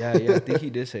that." Yeah. I think he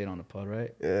did say it on the pod,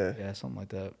 right? Yeah, Yeah, something like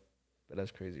that. But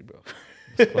that's crazy, bro.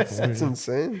 that's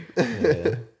insane.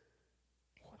 Yeah.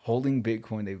 Holding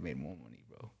Bitcoin, they've made more money,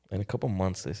 bro. In a couple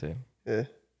months, they say. Yeah,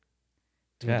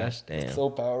 Dude, God that's damn. so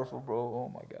powerful, bro.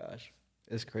 Oh my gosh,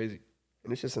 it's crazy.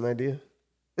 and it's just an idea.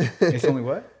 It's only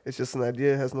what? It's just an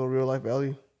idea. It has no real life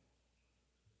value.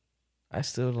 I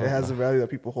still don't It has know. a value that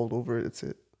people hold over it. That's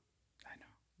it.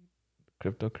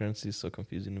 Cryptocurrency is so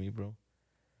confusing to me, bro.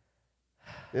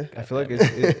 Yeah, I feel like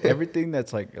it's everything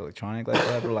that's like electronic like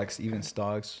that, or like even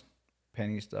stocks,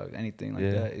 penny stocks, anything like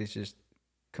that. It's just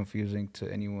confusing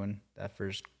to anyone that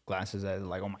first glances at it.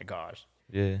 Like, oh my gosh,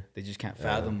 Yeah. they just can't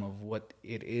fathom of what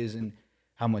it is and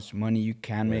how much money you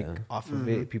can make off of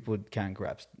it. People can't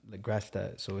grasp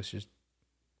that, so it's just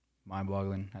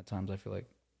mind-boggling at times. I feel like,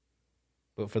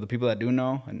 but for the people that do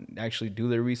know and actually do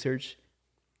their research,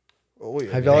 oh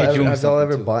yeah. Have They y'all doing ever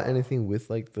something too. bought anything with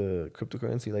like the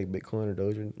cryptocurrency, like Bitcoin or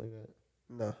Doge or anything like that?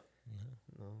 No,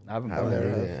 I haven't I've bought never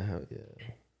it. have. Yeah.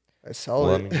 I sell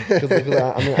Well, I it.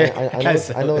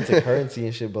 mean, I know it's a currency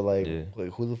and shit, but like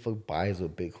who the fuck buys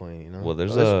with Bitcoin? You know? well,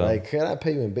 there's like, can I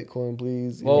pay you in Bitcoin,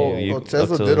 please? Well, you- Well,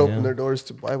 Tesla up to- did open yeah. their doors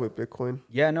to buy with Bitcoin.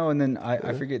 Yeah, no, and then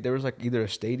I forget there was like either a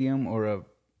stadium or a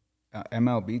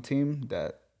MLB team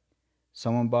that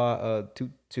someone bought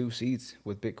two seats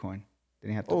with Bitcoin. Then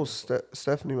you have to. Oh,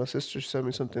 Stephanie, my sister, sent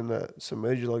me something that some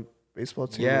major like baseball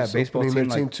team. Yeah, is baseball opening team,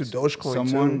 their team like, to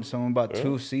Dogecoin someone bought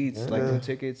two seats, like Yeah. 2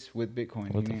 tickets with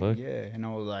Bitcoin. What You the know? fuck? Yeah, and I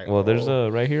was like, well, there's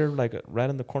a right here, like right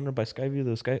in the corner by Skyview,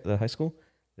 the high school.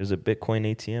 There's a Bitcoin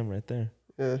ATM right there.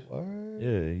 Yeah,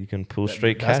 Yeah, you can pull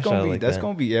straight cash that's gonna out be like that's that.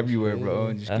 gonna be everywhere, bro.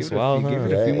 And just That's give it wild, give huh?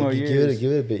 it a few more years.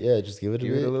 Give it a bit, yeah. Just give it a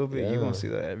Give bit. it a little bit. Yeah. You're gonna see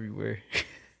that everywhere.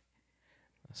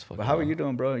 That's fucking But how are wild. you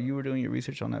doing, bro? You were doing your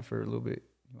research on that for a little bit.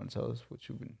 You want to tell us what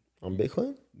you've been? On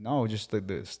Bitcoin? No, just like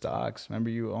the stocks. Remember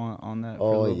you on that? For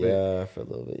a Oh little bit? yeah, for a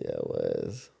little bit. Yeah, it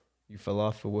was. You fell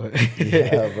off for what?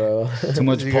 Yeah, bro. Too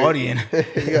much partying.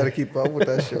 You gotta keep up with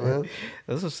that shit, man.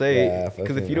 That's what I say. Yeah,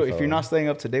 Because if fucking if you're not staying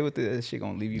up to date with it, that shit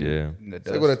gonna leave you in the It's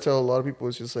dust. like what I tell a lot of people.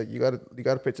 It's just like you gotta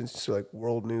pay attention to like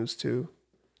world news too.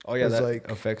 Oh yeah, It's that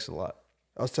like- affects a lot.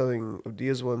 I was telling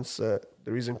Diaz once that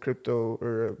the reason crypto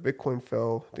or Bitcoin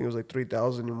fell, I think it was like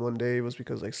 3,000 in one day, was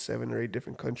because like 7 or 8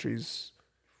 different countries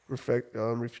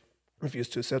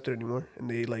refused to accept it anymore, and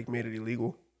they like made it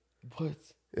illegal. What?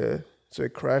 Yeah, so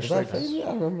it crashed. Was Like that crazy?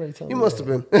 I remember you telling you me must that.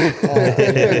 have been.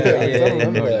 I don't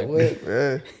remember yeah, that.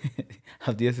 What?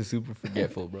 Yeah, Diaz is super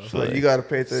forgetful, bro. so like you gotta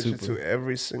pay attention Super. to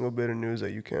every single bit of news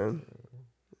that you can.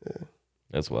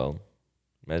 That's wild.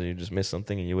 Imagine you just miss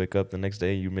something and you wake up the next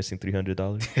day, you're missing $300.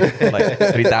 Like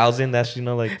 3,000, that's,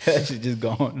 like. That shit just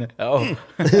gone. Oh.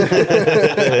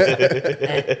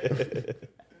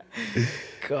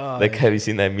 God. Like, have you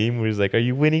seen that meme where he's like, "Are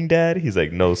you winning, Dad?" He's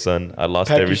like, "No, son. I lost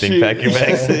Pack your everything. shit." Pack your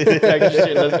bags." Pack your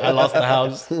shit. I lost the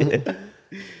house.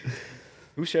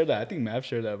 Who shared that? I think Mav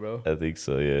shared that, bro. I think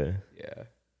so, yeah. Yeah.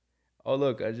 Oh,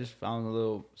 look, I just found a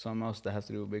little something else that has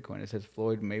to do with Bitcoin. It says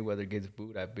Floyd Mayweather gets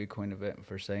booed at Bitcoin event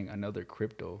for saying another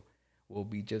crypto will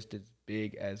be just as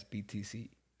big as BTC.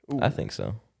 I think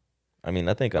so. I mean,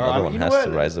 I think Or, another one you know has what?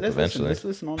 to rise up Let's eventually.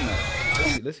 Listen on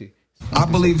that. Let's see. I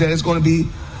believe that it's going to be,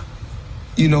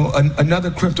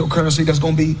 another cryptocurrency that's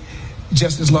going to be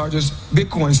just as large as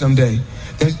Bitcoin someday.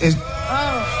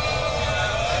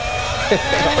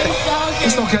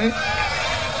 It's okay.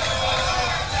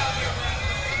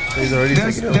 He's already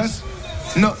taking notes.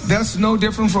 That's no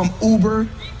different from Uber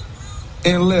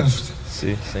and Lyft.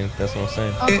 See, that's what I'm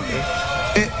saying.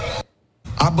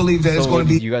 I believe that it's going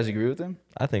to Do be. you guys agree with him?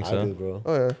 I think I do, so. bro.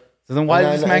 Oh yeah. So then why No,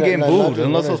 is this no, man no, getting no, booed? not just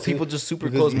Unless one or those two. people just super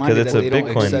Because- close-minded because it's that a they don't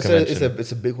Bitcoin accept convention.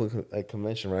 It's a Bitcoin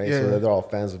convention, right? Yeah. So they're all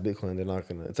fans of Bitcoin. They're not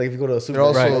gonna. It's like if you go to a super They're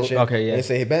also- convention, Right, okay, yeah. and they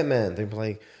say, "Hey, Batman," they're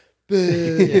like,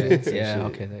 Yeah,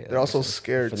 okay. They're also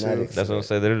scared too. Fanatics. That's what I'm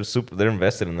saying. They're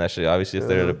invested in that shit. Obviously, if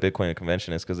they're at a Bitcoin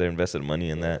convention, it's because they're invested money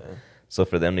in that. So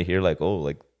for them to hear like, "Oh,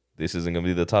 like this isn't gonna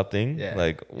be the top thing," Yeah.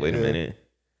 like, wait a Yeah. minute.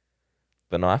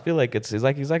 But no, I feel like it's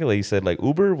like exactly like you said. Like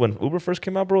Uber, when Uber first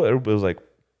came out, bro, everybody was like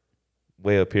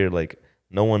way up here. Like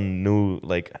no one knew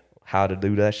like how to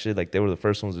do that shit. Like they were the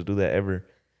first ones to do that ever.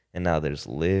 And now there's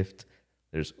Lyft,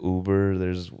 there's Uber,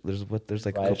 there's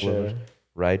like a couple of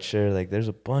rideshare. Like there's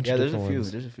a bunch Yeah, of there's a different few.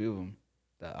 ones. There's a few of them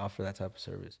that offer that type of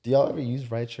service. Do y'all ever use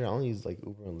rideshare? I only use like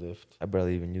Uber and Lyft. I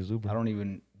barely even use Uber. I don't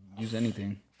even use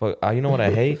anything. Fuck, you know what I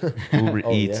hate? Uber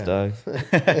Oh, Eats, yeah.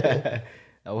 dog.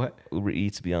 What? Uber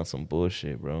Eats be on some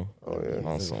bullshit, bro. Oh yeah.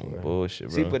 On some bullshit,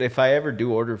 bro. See, but if I ever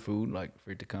do order food, like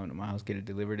for it to come to my house, get it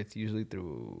delivered, it's usually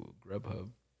through Grubhub.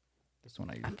 That's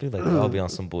when I use I it. feel like they all be on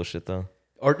some bullshit though.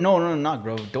 Or no, not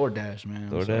Grub. DoorDash, man.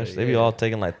 I'm DoorDash, sorry, they be yeah. all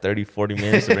taking like 30, 40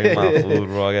 minutes to bring my food,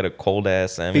 bro. I got a cold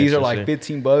ass sandwich. Fees are and like shit.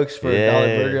 $15 for a Yeah.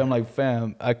 $1 burger. I'm like,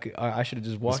 fam, I should have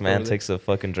just walked. This man over takes a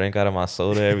fucking drink out of my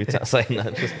soda every time. It's like,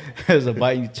 not just. there. There's a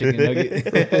biting chicken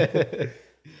nugget.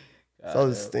 Saw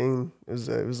this thing. It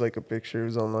was like a picture. It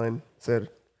was online. It said,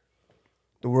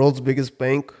 "The world's biggest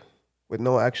bank with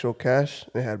no actual cash."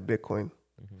 It had Bitcoin.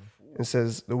 It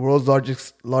says the world's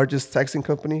largest taxi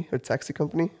company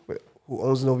who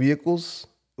owns no vehicles,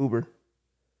 Uber.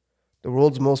 The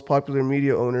world's most popular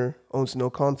media owner owns no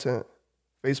content,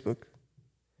 Facebook.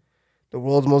 The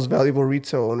world's most valuable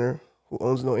retail owner who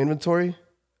owns no inventory,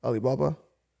 Alibaba.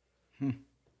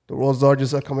 The world's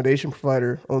largest accommodation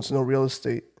provider owns no real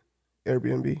estate,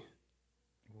 Airbnb.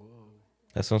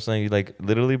 That's what I'm saying. Like,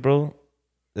 literally, bro,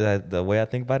 the way I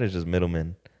think about it is just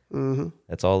middlemen. Mm-hmm.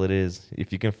 That's all it is.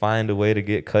 If you can find a way to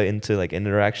get cut into like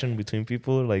interaction between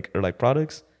people, or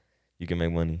products, you can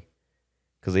make money.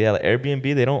 Cause yeah, like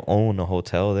Airbnb, they don't own a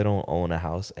hotel, they don't own a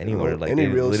house anywhere. own Like any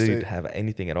they real literally estate. have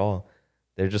anything at all.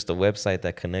 They're just a website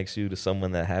that connects you to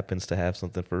someone that happens to have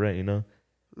something for rent,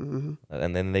 Mm-hmm.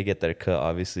 And then they get their cut,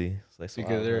 obviously. It's like,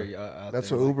 because wow, they're out That's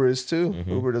there, what like- Uber is too. Mhm.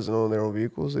 Uber doesn't own their own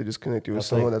vehicles. They just connect you with That's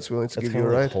someone like- that's willing to That's give you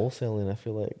kind a of ride. like wholesaling. I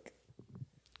feel like.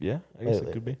 yeah, I guess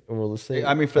it could be. Or real estate.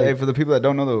 I mean, for the people that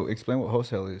don't know, though, explain what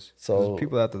wholesale is. So, There's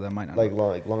people out there that might not like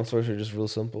know. long story short, just real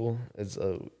simple. It's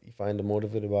you find a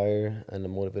motivated buyer and a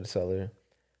motivated seller.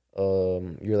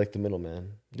 You're like the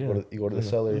middleman. Yeah. You go to the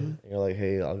seller and you're like,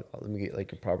 hey, let me get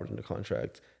like your property under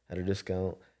contract at a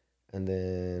discount, and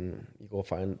then you go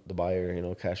find the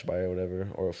buyer, cash buyer or whatever,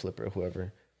 or a flipper,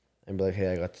 whoever, and be like,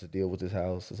 hey, I got to deal with this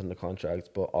house. It's under contract,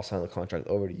 but I'll sign the contract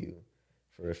over to you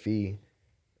for a fee,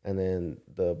 and then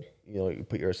you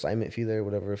put your assignment fee there,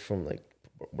 whatever, from like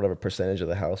whatever percentage of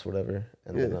the house, whatever,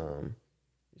 and then you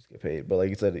just get paid. But like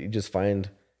you said, you just find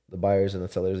the buyers and the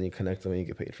sellers, and you connect them and you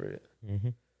get paid for it. Mm-hmm.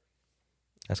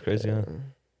 That's crazy, huh?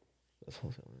 That's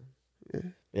wholesale,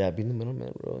 man. Yeah, being the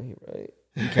middleman, bro. You're right.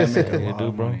 You can't make a You lot do,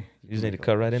 of bro. money. You just need to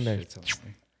cut right in there.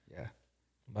 Yeah.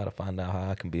 I'm about to find out how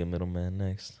I can be a middleman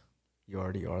next. You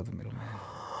already are the middleman.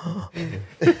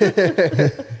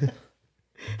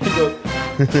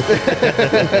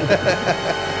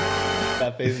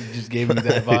 That face just gave me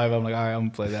that vibe. I'm like, all right, I'm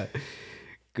gonna play that.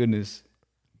 Goodness.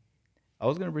 I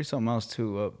was gonna bring something else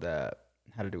too up that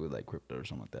had to do with like crypto or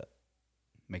something like that.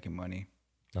 Making money.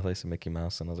 I thought you said Mickey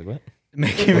Mouse, and I was like, what?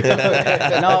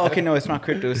 No, it's not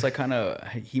crypto. It's like kind of,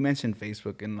 he mentioned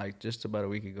Facebook, and like just about a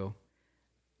week ago,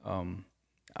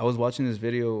 I was watching this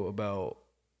video about,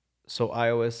 so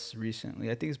iOS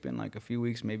recently, I think it's been like a few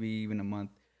weeks, maybe even a month,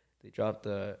 they dropped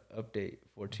the update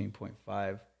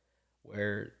 14.5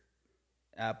 where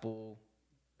Apple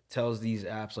tells these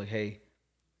apps like, hey,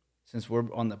 since we're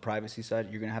on the privacy side,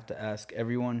 you're gonna have to ask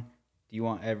everyone, do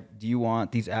you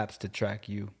want these apps to track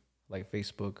you, like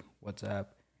Facebook, WhatsApp,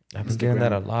 I've been getting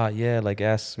that a lot. Yeah, like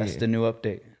ask me. That's the new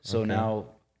update. So Okay. now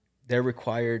they're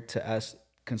required to ask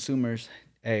consumers,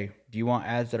 hey, do you want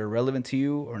ads that are relevant to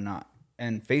you or not?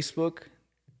 And Facebook,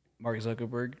 Mark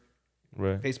Zuckerberg,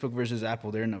 Right. Facebook versus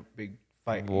Apple, they're in a big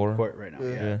fight War. in court right now.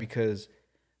 Yeah. Because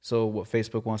so what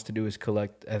Facebook wants to do is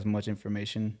collect as much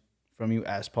information from you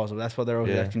as possible. That's why they're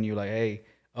always asking you like, hey,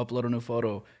 upload a new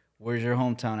photo. Where's your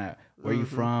hometown at? Where you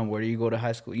from? Where do you go to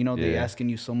high school? You know, they're asking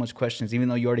you so much questions. Even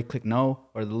though you already click no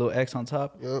or the little X on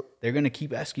top, they're going to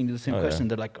keep asking you the same question.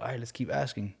 They're like, all right, let's keep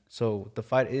asking. So the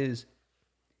fight is,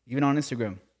 even on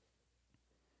Instagram.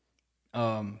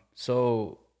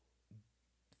 So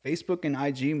Facebook and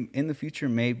IG in the future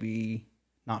may be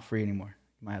not free anymore.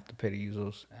 You might have to pay to use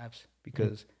those apps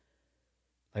because,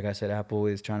 like I said, Apple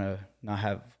is trying to not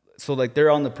have. So like they're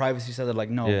on the privacy side. They're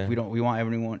like, no, we don't. We want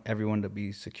everyone to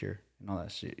be secure and all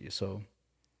that shit. So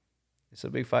it's a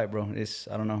big fight, bro.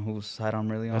 I don't know whose side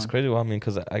I'm really on. That's crazy. Well, I mean,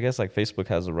 because I guess like Facebook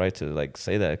has the right to like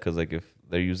say that because like if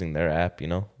they're using their app, you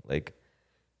know, like.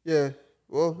 Yeah,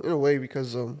 well, in a way,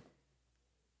 because the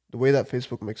way that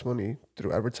Facebook makes money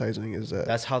through advertising is that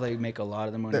that's how they make a lot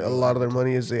of their money. a lot of their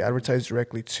money is they advertise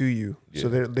directly to you. So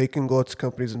they can go to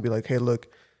companies and be like, hey, look,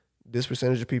 this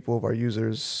percentage of people of our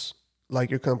users like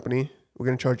your company. We're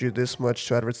going to charge you this much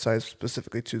to advertise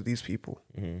specifically to these people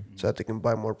so that they can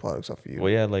buy more products off of you.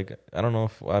 Well, yeah, like, I don't know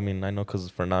if, I mean, I know because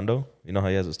Fernando, you know how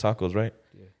he has his tacos, right?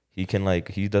 Yeah. He can, like,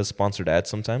 he does sponsored ads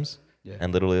sometimes. Yeah.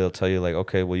 And literally they'll tell you, like,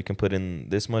 okay, well, you can put in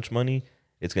this much money.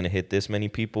 It's going to hit this many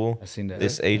people, I've seen that.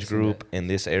 this age group, in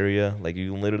this area. Like,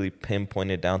 you can literally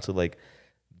pinpoint it down to, like,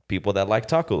 people that like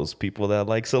tacos, people that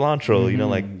like cilantro, you know,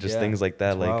 like, just things like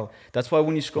that. Like, that's why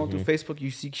when you scroll through Facebook,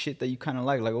 you see shit that you kind of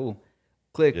like, oh,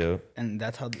 click, and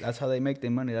that's how they make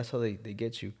their money. That's how they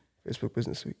get you. Facebook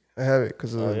Business Week. I have it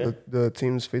because of the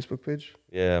team's Facebook page.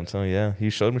 Yeah, I'm telling you. Yeah, he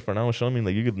showed me. Fernando showed me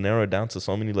like you could narrow it down to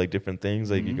so many like different things.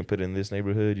 Like you can put it in this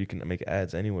neighborhood. You can make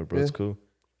ads anywhere, bro. It's cool.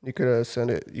 You could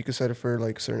send it. You could set it for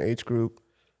like certain age group,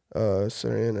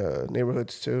 certain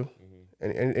neighborhoods too,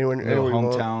 and anywhere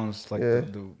hometowns, like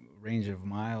the range of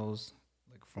miles,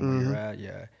 like from where you're at.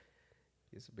 Yeah,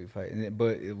 it's a big fight.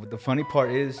 But the funny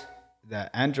part is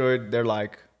that Android, they're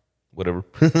like, whatever,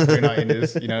 we're not in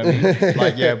this. You know what I mean?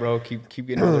 Like, yeah, bro, keep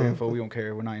getting all their info. We don't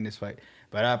care. We're not in this fight.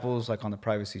 But Apple's like on the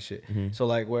privacy shit. So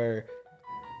like where,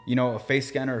 you know, a face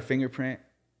scanner or fingerprint,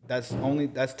 that's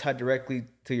tied directly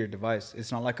to your device.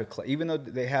 It's not like even though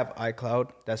they have iCloud,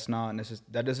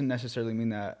 that doesn't necessarily mean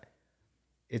that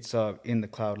it's in the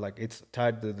cloud. Like it's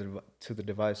tied to the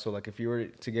device. So like if you were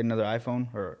to get another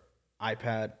iPhone or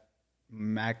iPad,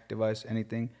 Mac device,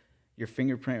 anything, your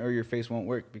fingerprint or your face won't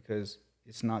work because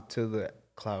it's not to the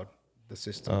cloud, the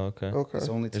system. Oh, okay. It's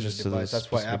only to the device.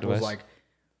 That's why Apple's device. like,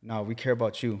 no, we care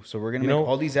about you. So we're going to make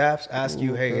all these apps ask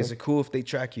you, hey, is it cool if they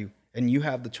track you? And you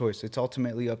have the choice. It's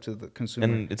ultimately up to the consumer.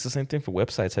 And it's the same thing for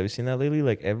websites. Have you seen that lately?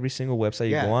 Like every single website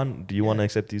you go on, do you want to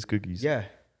accept these cookies? Yeah.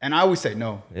 And I always say,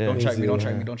 no, don't track me, don't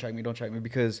track me, don't track me, don't track me.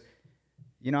 Because,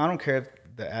 you know, I don't care if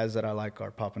the ads that I like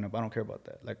are popping up. I don't care about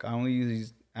that. Like I only use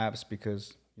these apps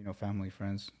because, you know, family,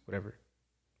 friends, whatever.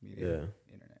 Media,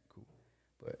 internet, cool.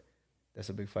 But that's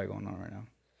a big fight going on right now.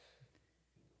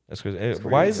 That's crazy. Hey,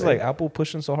 why is like Apple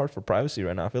pushing so hard for privacy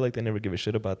right now? I feel like they never give a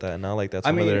shit about that. And now like that's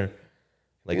one of their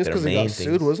like it's their main they got things.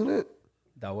 sued, wasn't it?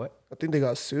 That what? I think they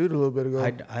got sued a little bit ago.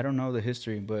 I don't know the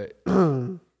history, but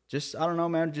just I don't know,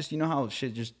 man. Just you know how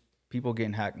shit just people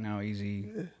getting hacked now,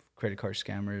 easy credit card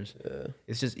scammers.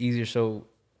 It's just easier. So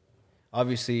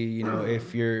obviously, you know,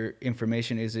 if your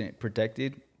information isn't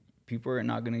protected, people are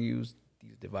not gonna use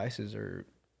these devices or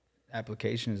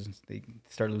applications. They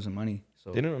start losing money.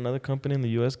 So Didn't another company in the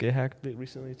U.S. get hacked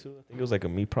recently too? I think it was like a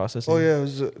meat processing. Oh yeah, it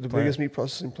was the Plant. biggest meat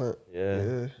processing plant.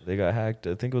 Yeah, they got hacked.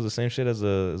 I think it was the same shit as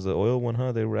the oil one,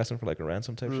 huh? They were asking for like a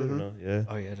ransom type shit, you know? Yeah.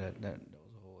 Oh yeah, that was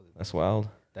a whole. That's wild.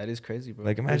 That is crazy, bro.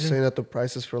 Like They're imagine, saying that the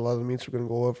prices for a lot of the meats are gonna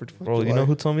go up for bro. You know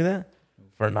who told me that?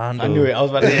 Fernando. I knew it. I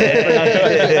was about to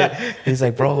say. He's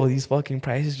like, bro, these fucking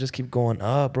prices just keep going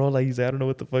up, bro. Like he's like, I don't know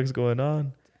what the fuck's going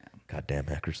on. Goddamn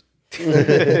hackers.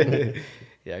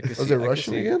 Yeah, I could Was see, it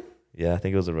Russian again? Yeah, I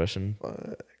think it was a Russian.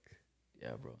 Fuck.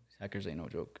 Yeah, bro. Hackers ain't no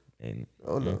joke. And,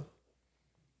 Oh no.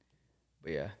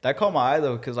 But yeah, that caught my eye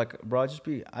though, cause like, bro, I just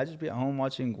be at home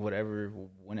watching whatever,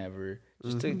 whenever,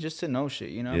 just to know shit,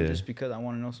 you know, Yeah. just because I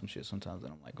want to know some shit sometimes,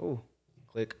 and I'm like, oh,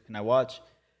 click, and I watch,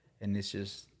 and it's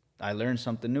just I learned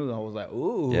something new. I was like,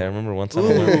 ooh, yeah, I remember one time ooh,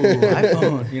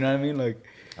 iPhone, you know what I mean? Like,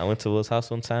 I went to Will's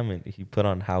house one time and he put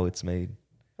on How It's Made.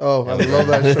 Oh, I love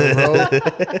that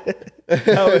show,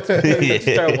 bro. how it's just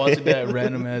start watching that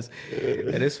random ass.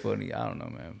 It is funny. I don't know,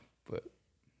 man, but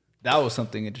that was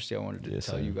something interesting I wanted to Yes,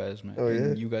 tell sir. you guys, man. Oh, yeah?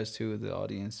 And you guys too, the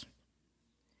audience.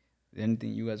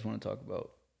 Anything you guys want to talk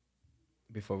about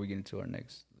before we get into our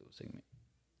next little segment?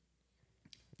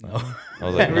 No. I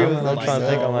was like, We no, was I'm like, trying to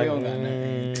think. no, I'm we like, don't got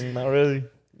nothing. not really.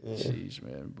 Jeez,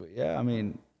 man. But yeah, I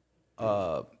mean,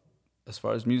 as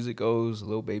far as music goes,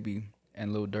 Lil Baby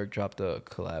and Lil Durk dropped a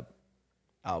collab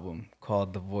album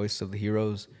called The Voice of the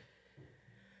Heroes.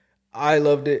 I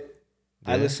loved it.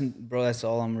 I Yeah. listened, bro. That's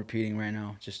all I'm repeating right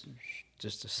now. Just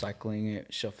cycling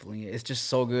it, shuffling it. It's just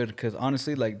so good because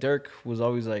honestly, like Durk was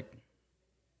always like,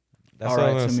 That's all all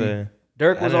right I'm gonna to me. say.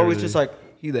 Dirk I was didn't always really- just like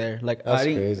he there. Like That's I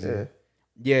didn't. crazy. Yeah.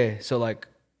 Yeah. So like,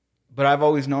 but I've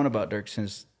always known about Dirk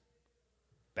since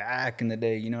back in the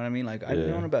day. You know what I mean? Like I've Yeah.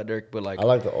 known about Dirk, but like, I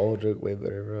like the old Drake way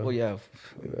better, bro. well, yeah.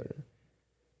 Way better.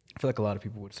 I feel like a lot of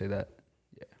people would say that.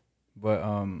 Yeah. But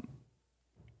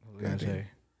what was I gonna say?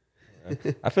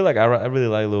 I feel like I really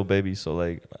like Lil Baby, so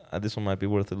like this one might be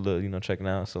worth a little, checking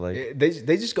out. So like, They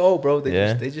just go, bro.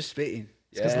 Yeah. They just spitting.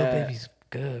 because Lil Baby's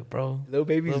good, bro. Lil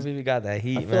Baby's Lil Baby got that I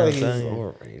heat, feel man. like I'm he's telling you.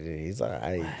 overrated. He's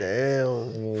alright. Damn.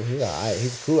 I mean, he's alright.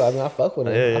 He's cool. I mean, I fuck with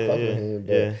him. Yeah, I fuck yeah, with him,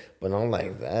 but yeah. but I'm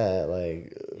like that.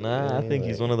 Like, Nah, I think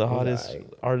he's one of the hottest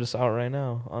alright. artists out right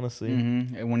now, honestly.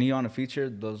 And when he on a feature,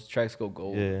 those tracks go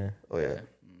gold. Yeah. Oh yeah.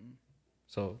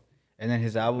 So, and then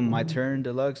his album My Turn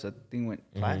Deluxe, that thing went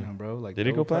platinum, bro. Like Did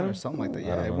it go platinum? or something like that? I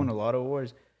Yeah, don't it know. won a lot of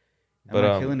awards. But,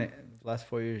 But killing it last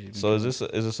 4 years. he's been So killing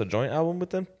is this a joint album with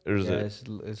them, or is yeah, it?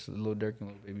 it's Lil Durk and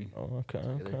Lil Baby. Oh, okay,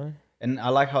 okay. And I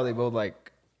like how they both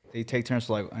like they take turns.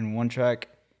 So like on one track,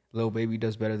 Lil Baby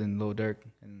does better than Lil Durk,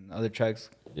 and other tracks,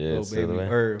 Yeah, Lil it's the other Baby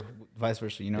way. or vice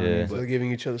versa. You know what I Yeah. mean? So But they're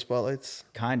giving each other spotlights.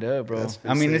 kinda, bro. That's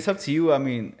I mean, sick. it's up to you. I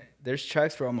mean, there's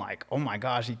tracks where I'm like, oh my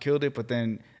gosh, he killed it, but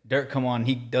then Dirk come on,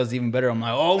 he does even better. I'm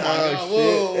like, oh my god,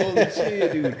 whoa, holy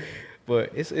shit, dude.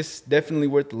 But it's definitely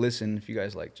worth the listen if you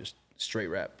guys like just straight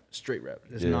rap.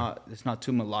 It's Yeah. not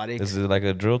too melodic. Is it like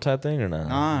a drill type thing or not?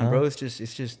 Nah, No? bro, it's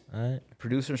just All right.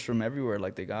 producers from everywhere.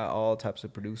 Like they got all types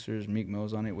of producers. Meek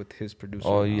Mill's on it with his producer.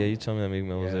 Oh yeah, you told me that Meek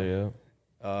Mill was Yeah. there.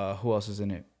 Yeah. Who else is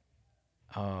in it?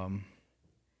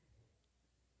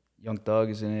 Young Thug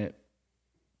is in it.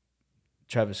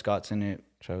 Travis Scott's in it.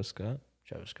 Travis Scott.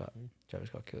 Travis Scott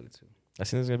killed it too. I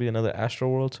think there's gonna be another Astro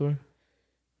World tour.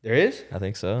 There is? I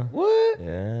think so. What?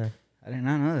 Yeah. I did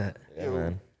not know that. Yeah,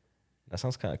 man. That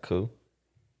sounds kind of cool.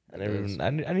 I never. does.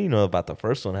 I didn't even know about the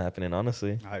first one happening.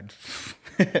 Honestly. I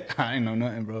didn't know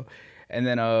nothing, bro. And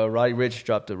then Roddy Ricch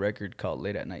dropped a record called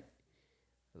Late at Night.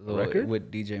 Record?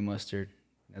 With DJ Mustard.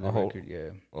 Another A whole- record, yeah.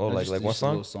 Oh, That's like just one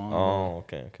a little song? bro. Oh,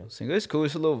 okay. Single. It's cool.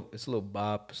 It's a little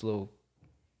bop. It's a little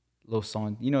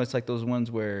song. You know, it's like those ones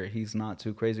where he's not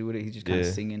too crazy with it. He's just kind of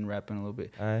Yeah. singing, rapping a little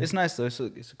bit. Alright. It's nice though. It's a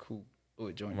cool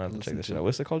little joint. I'm gonna have to listen check this to. shit out.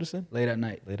 What's it called? You said Late at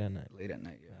Night. Late at Night. Late at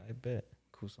Night. Yeah, I bet.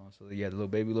 cool song. So yeah, the Lil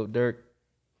Baby, Lil Durk,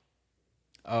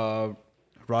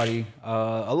 Roddy.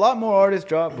 A lot more artists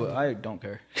drop, but I don't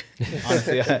care.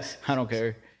 Honestly, I don't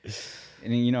care.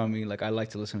 And then, you know what I mean? Like I like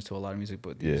to listen to a lot of music,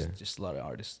 but there's Yeah. just a lot of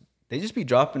artists. They just be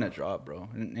dropping a drop, bro,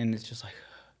 and it's just like.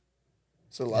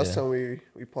 So the last Yeah. time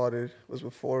we potted was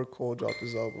before Cole dropped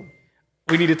his album.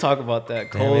 We need to talk about that.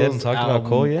 Damn, we haven't talked about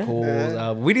Cole yet? Cole's Yeah.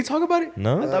 album. We didn't talk about it?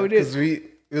 No? I thought we Because did.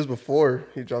 it was before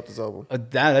he dropped his album.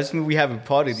 Damn, that's when we haven't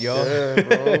potted, yo. Yeah,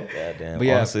 bro. Goddamn. But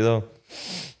yeah. Honestly though,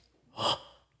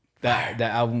 That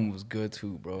album was good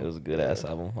too, bro. it was a good ass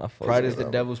album. I fucked Pride with is it.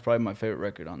 the Devil's probably my favorite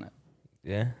record on that.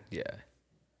 Yeah. Yeah.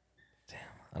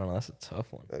 I don't know. That's a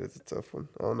tough one. That is a tough one.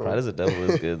 I don't know. Pride is the Devil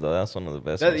is good though. That's one of the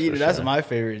best. That, ones for that's sure. my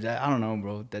favorite. I don't know,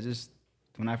 bro. That just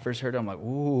when I first heard it, I'm like,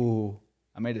 ooh.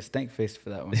 I made a stank face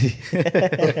for that one.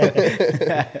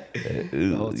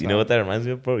 Ooh, whole you know what that reminds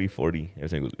me of, bro? E40.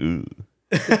 Everything goes ooh.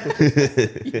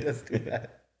 That's too bad.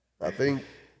 I think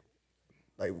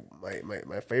like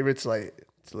my favorites like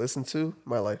to listen to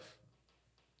My Life.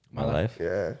 My Life.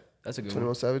 Yeah, That's a good 21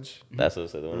 one. Savage. That's what I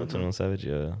said. The one with 21 Savage.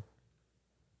 Yeah.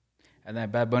 And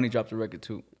then Bad Bunny dropped a record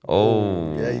too.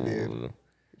 Oh. Yeah, he did.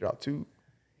 He dropped 2.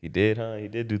 He did, huh? He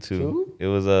did do 2. It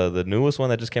was the newest one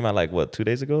that just came out like what, 2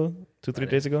 days ago? 3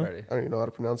 days ago? Friday. I don't even know how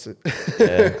to pronounce it.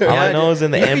 Yeah. All I know is in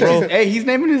the end, bro. Hey, he's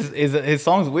naming his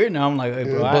songs weird now. I'm like, hey,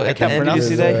 bro, But I at the can't end, did pronounce you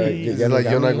see it. that? Is it like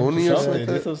Yonaguni or something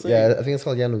like that? Yeah, I think it's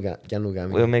called Yanugami.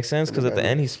 Well, it makes sense because at the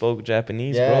end he spoke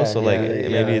Japanese, Yeah, bro. So like yeah,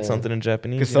 maybe yeah. it's something in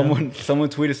Japanese. Because you know? someone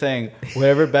tweeted saying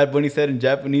whatever Bad Bunny said in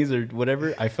Japanese or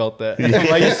whatever, I felt that. I'm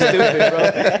like, you're stupid, bro.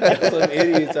 There's some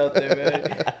idiots out there,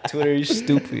 man. Twitter, you're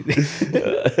stupid.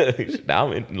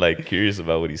 Now I'm like curious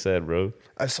about what he said, bro.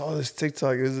 I saw this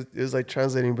TikTok. It was like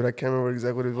translating, but I can't remember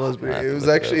exactly what it was. But have it to was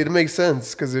look it actually, up. it makes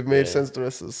sense because it made Yeah. sense the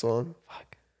rest of the song.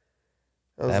 Fuck.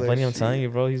 I was That like, Bunny, I'm shit. telling you,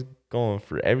 bro, he's going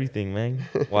for everything, man.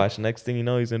 Watch, next thing you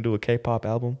know, he's gonna do a K-pop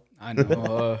album. I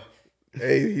know.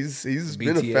 Hey, he's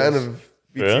been a fan BTS. of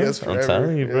Bro, BTS I'm forever.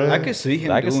 telling you, bro. I could see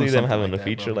him. I could doing see them something having like a that,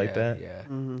 feature bro. like Yeah, that. Yeah.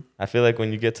 Mm-hmm. I feel like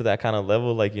when you get to that kind of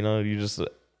level, like, you know, you just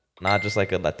not just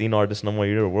like a Latino artist no more.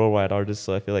 You're a worldwide artist.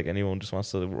 So I feel like anyone just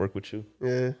wants to work with you.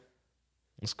 Yeah.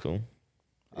 It's cool.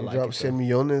 I He like dropped it, though. 100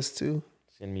 Millones too.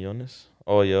 100 millones.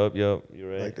 Oh, yup. You're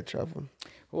right. Like the trap one.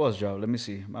 Who else dropped? Let me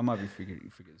see. I might be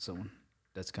forgetting someone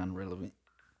that's kind of relevant.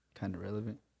 Kind of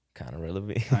relevant. Kind of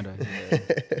relevant. Kind of.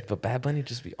 Yeah. But Bad Bunny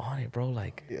just be on it, bro.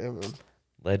 Like, Yeah, man.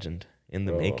 legend in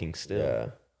the Bro, making still. Yeah.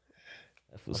 That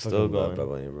I fool's fucking still love going. Bad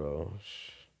Bunny, bro.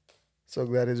 So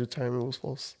glad his retirement was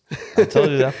false. I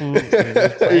told you that fool was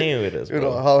playing with us, You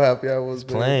know bro. how happy I was.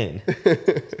 man.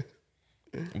 Playing.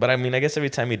 But I mean, I guess every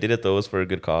time he did it, though, it was for a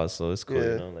good cause. So it's cool,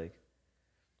 Yeah. you know? Like,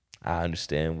 I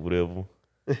understand, whatever.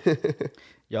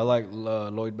 Y'all like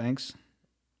Lloyd Banks?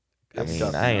 I mean,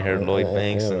 I ain't heard I- Lloyd I- I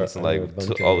Banks heard- since I like heard a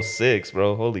bunch of- 06,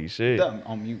 bro. Holy shit. Put that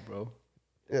on mute, bro.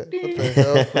 Yeah. What the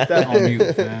hell? Put that on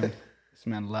mute, fam. This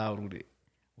man loud with it.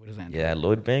 What is that? Yeah,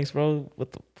 Lloyd Banks, bro.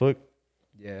 What the fuck?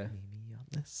 Yeah. Meet me on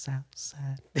the south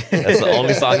side. That's the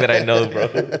only song that I know, bro.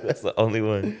 That's the only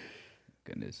one.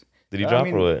 Goodness. Did he I drop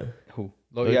mean- or what? Who?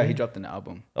 Oh, yeah, he dropped an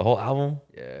album. The whole album?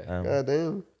 Yeah. God damn. I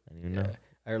didn't even know. Yeah.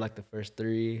 I heard like the first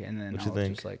 3, and then What I you was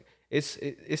think? just like,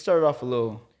 it started off a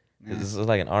little, Is this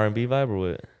like an R&B vibe or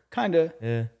what? kinda,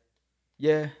 Yeah.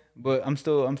 yeah. But I'm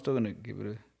still gonna give it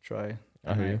a try.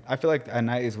 I hear you. I feel like at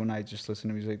night is when I just listen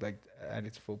to music like at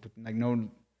its full, like no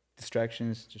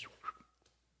distractions, just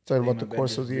Talking Hey, about the my bad,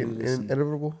 course of just the really listen.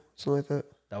 inedible, something like that.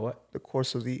 that what? The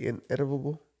course of the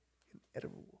inedible.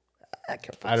 Inedible. I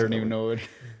can't. I don't even know what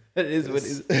it is. What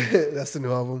is That's the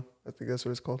new album. I think that's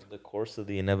what it's called. The Course of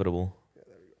the Inevitable.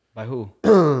 by who?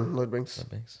 Lloyd Banks. Lloyd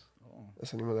Banks. That's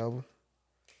the name of the album.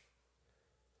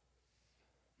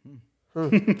 No,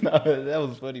 that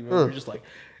was funny, bro. We're just like,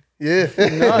 Yeah.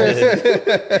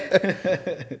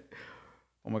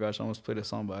 oh my gosh, I almost played a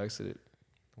song by accident.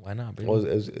 Why not, baby? Oh,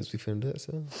 is we finna do that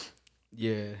still?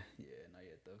 Yeah, not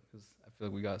yet though, because I feel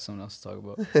like we got something else to talk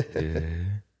about.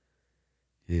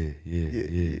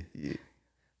 Yeah.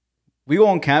 We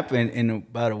going camp in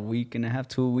about a week and a half,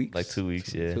 2 weeks. Like 2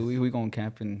 weeks, yeah. 2 weeks. We going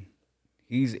camping.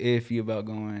 He's iffy about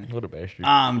going. What a bad street.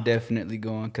 I'm definitely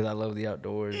going because I love the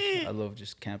outdoors. I love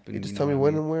just camping. You just know tell me what I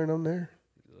when mean? and where and I'm there.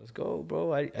 Let's go,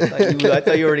 bro. I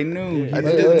thought you already knew. I You did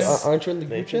knew. this. Aren't you in the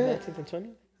The group 18th, chat? 19th, and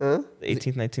 20th? Huh? The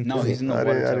 18th, 19th, No, 20th? he's in the I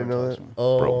water didn't- I tower didn't know talks, that. man.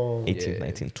 Oh, Bro, 18th, Yeah.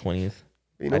 19th, 20th.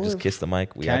 You know I just what? kissed the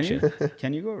mic. We Can at you. you?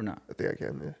 Can you go or not? I think I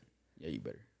can. Yeah. Yeah, you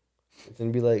better. It's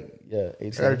gonna be like 18. I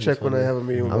gotta check when I have a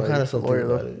meeting with I'm my kind of still lawyer thinking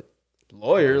though.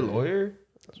 about it. Lawyer.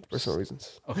 Personal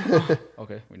reasons. Oh,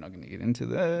 okay, we're not gonna get into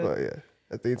that. But yeah,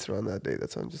 I think it's around that date.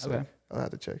 That's why I'm just Okay. like, I'll have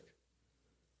to check.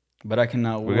 But I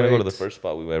cannot We're wait. going to go to the first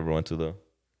spot we ever went to, though.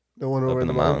 The one Up over in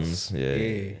the mountains. Yeah.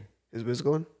 Yeah. Is Wiz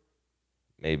going?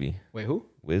 Maybe. Wait, who?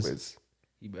 Wiz. Wiz.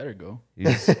 You better go. He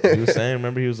was saying,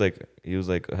 remember, he was like,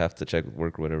 I have to check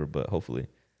work or whatever, but hopefully.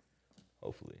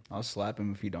 I'll slap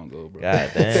him if he don't go, bro.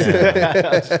 God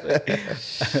damn.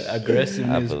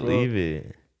 Aggressiveness, I believe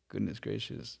it. Goodness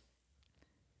gracious.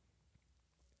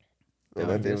 Man,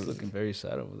 Damn, that day it's was looking very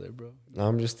sad over there, bro. No,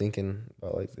 I'm just thinking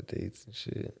about like the dates and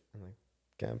shit, and like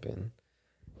camping.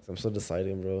 So I'm still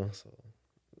deciding, bro. So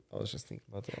I was just thinking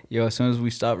about that. Yo, as soon as we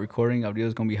stop recording,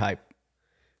 Abdio's gonna be hype.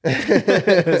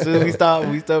 As soon as we stop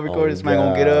recording, this man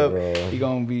gonna get up. bro. He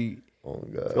gonna be Oh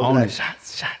god. on it.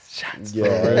 shots.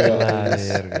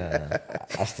 Yeah,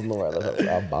 I still know where I left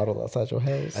a bottle outside your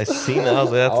house. I seen it. I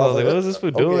was like, what was this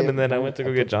food doing? okay, And then I went to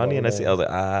go get Johnny, and I see. I was like,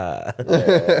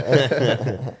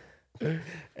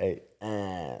 Hey,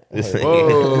 This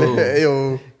Whoa. Hey,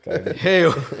 yo. Hey,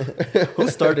 who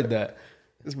started that?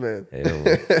 This man.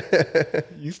 Ew.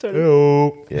 You started.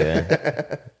 Ew.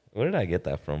 Yeah. Where did I get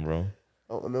that from, bro?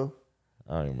 I don't know.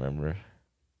 I don't remember.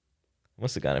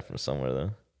 Must have got it from somewhere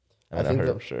though. I mean, I think heard,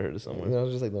 the- I'm sure I heard it somewhere. You know, I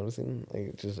was just like noticing,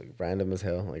 like just like random as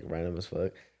hell, like random as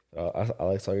fuck. I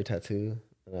like saw your tattoo,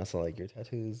 and I saw like your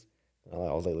tattoos. And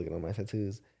I was like looking at my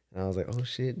tattoos, and I was like, oh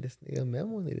shit, this nigga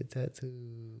Memo need a tattoo.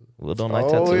 Will don't like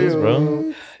Oh, tattoos, yeah.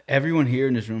 bro. Everyone here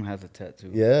in this room has a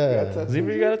tattoo. Yeah.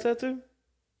 Zebra, you got a tattoo?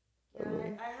 Yeah, I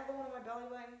have the one on my belly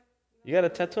button. You got a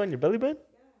tattoo on your belly button?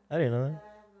 I didn't know And that.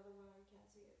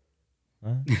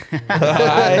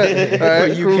 I have another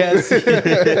one, you can't see it.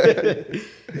 But you can't see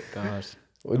it. Gosh.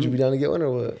 Would you be down to get one or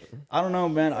what? I don't know,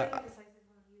 man.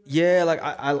 Yeah, like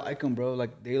I like them, bro.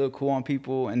 Like they look cool on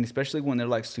people, and especially when they're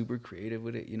like super creative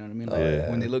with it. You know what I mean? Like yeah.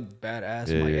 when they look badass,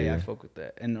 Yeah, I'm like, yeah, hey, I yeah. fuck with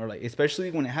that. And or like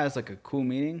especially when it has like a cool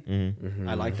meaning, Mm-hmm.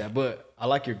 I like that. But I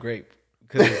like your grape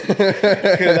because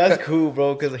that's cool,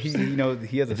 bro. Because he, you know,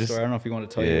 he has a story. I don't know if you want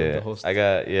to tell you Yeah, the whole story.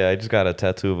 I just got a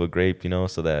tattoo of a grape, you know,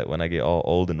 so that when I get all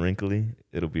old and wrinkly,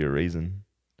 it'll be a raisin.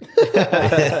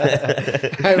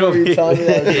 I know you telling me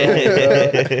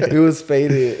that, bro. It was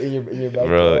faded in your backyard.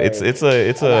 Bro, it's I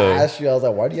a asked you, I was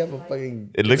like, why do you have a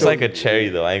fucking? it looks like a cherry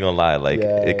though. I ain't gonna lie, like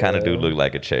Yeah, it kind of do yeah. look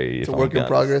like a cherry. It's if a I'm work in honest.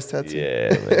 progress tattoo. Yeah,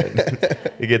 man.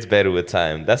 It gets better with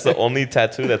time. That's the only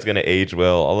tattoo that's gonna age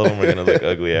well. All of them are gonna look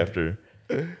ugly after,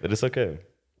 but it's okay.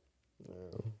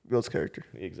 Builds character.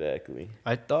 Exactly.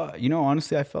 I thought, you know,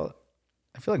 honestly, I feel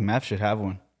like Matt should have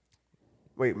one.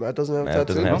 Wait, Matt doesn't have a Matt tattoo?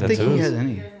 doesn't I have don't think he tattoos? has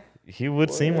any. He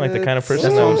would seem like the kind of person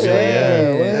That's that what I'm would do it,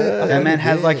 saying. yeah. That man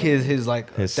has like his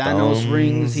like His Thanos stones,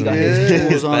 rings. He got yeah. his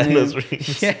jewels His on him. Thanos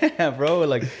rings. Yeah, bro.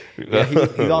 Like, yeah,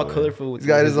 he's all colorful. With He's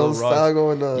got his own little rocks. style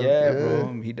going on. Yeah,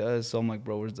 bro. He does. So I'm like,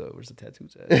 bro, where's the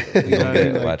tattoos at? You know what I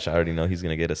mean? Like, Watch, I already know he's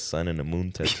gonna get a sun and a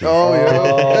moon tattoo. Oh, yeah.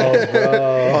 Oh,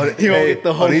 bro. On, He won't get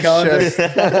the whole on each calendar. chest,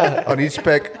 on each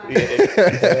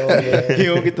pec. he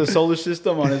don't get the solar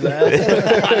system on his ass.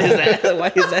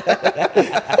 Why is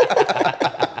that?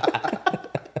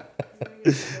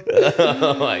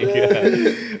 Oh my god!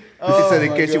 He said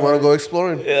in case you want to go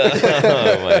exploring.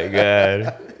 Oh my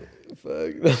god!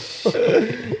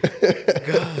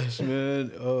 Gosh,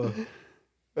 man. Oh,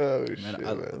 Oh, man, shit,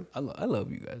 I, man. I love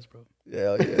you guys, bro.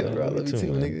 Yeah, bro. I love you too,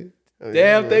 too, man. nigga. Oh,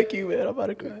 Damn, yeah, thank you, man. I'm about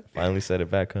to cry. Finally said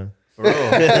it back, huh? Bro.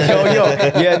 yo.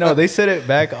 Yeah, no, they said it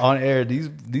back on air. These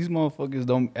motherfuckers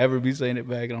don't ever be saying it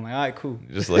back. And I'm like, all right, cool.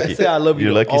 Just lucky. Say I love you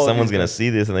You're to lucky all of someone's you gonna guys. see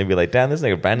this and they be like, "Damn, this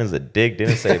nigga Brandon's a dick."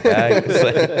 Didn't say it back. It's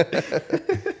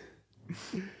like,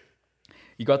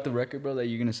 You got the record, bro, that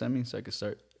you're gonna send me so I can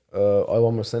start. I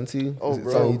want more sent to you. Oh, it's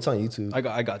bro. It's on YouTube. I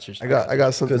got you. I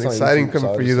got something 'Cause it's on exciting YouTube, so coming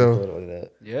I'll for just you, though. upload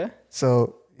that. Yeah?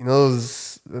 So, you know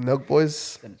the Nelk Boys?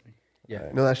 Send it to me. Yeah.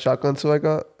 You know that shotgun too I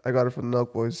got it from the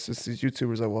Nelk Boys. It's these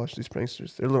YouTubers I watch, these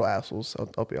pranksters. They're little assholes.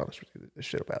 I'll be honest with you. They're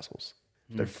straight up assholes.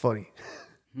 They're funny.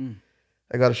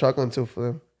 I got a shotgun tool for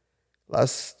them.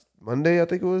 Last Monday, I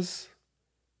think it was,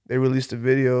 they released a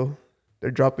video.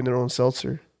 They're dropping their own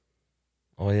seltzer.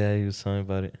 oh yeah, he was telling me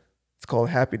about it. It's called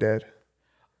Happy Dad.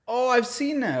 Oh, I've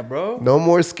seen that, bro. No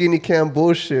more skinny can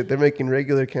bullshit. They're making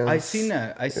regular cans. I seen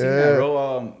that. I seen Yeah. that,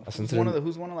 bro. sent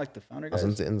Who's one of like the founder I guys?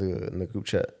 sent it in the group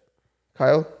chat.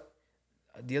 Kyle?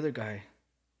 The other guy.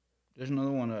 There's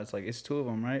another one that's like it's two of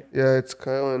them, right? Yeah, it's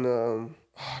Kyle and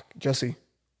Jesse.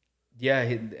 Yeah,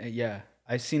 yeah.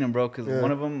 I seen him, bro. Because Yeah.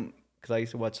 one of them, because I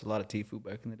used to watch a lot of Tfue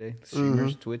back in the day,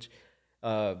 streamers, Twitch.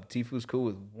 Tfue's cool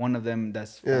with one of them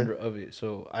that's founder of it.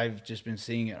 So I've just been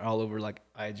seeing it all over like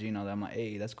IG and all that. I'm like,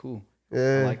 hey, that's cool.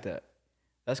 Yeah. I like that.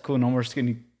 That's cool. No more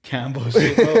skinny can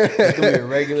bullshit, bro. It's gonna be a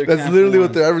regular. That's can literally for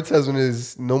what their once. advertisement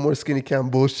is. No more skinny can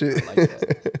bullshit. I like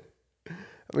that.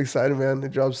 I'm excited, man.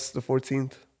 It drops the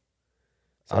 14th.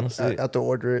 So Honestly, I have to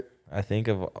order it. I think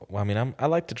of. Well, I mean, I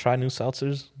like to try new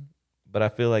seltzers, but I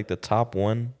feel like the top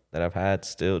one that I've had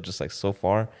still, just like so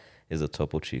far, is a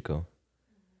Topo Chico.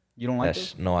 You don't like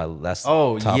That's those? no, that's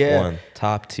Oh, top yeah. one,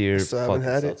 top tier. Still haven't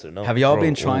fucking had it? seltzer. No, Have y'all bro,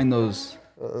 been ooh. trying those?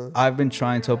 I've been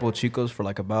trying Topo Chicos for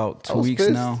like about 2 was weeks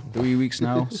pissed. now, 3 weeks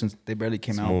now since they barely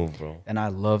came out. Smooth, bro. And I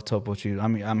love Topo Chicos. I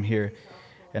mean, I'm here,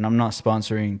 and I'm not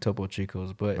sponsoring Topo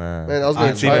Chicos, but Nah. Man, I was going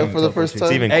I to try love it for the Topo first Chicos.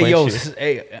 time. even hey, yo, quench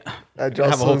hey, I At have a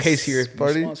whole Jocelyn's case here.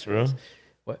 party. Sponsor Bro. us.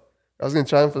 What? I was going to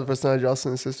try them for the first time at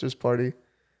Jocelyn's sister's party.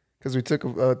 Because we took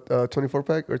a 24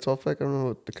 pack or 12 pack. I don't know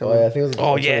what the color. Oh yeah, I think it was.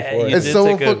 Oh yeah, 24. you And did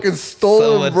someone take a- fucking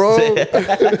stole them,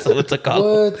 bro. Someone took all.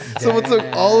 What? Someone took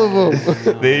all of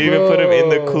them. They even put them in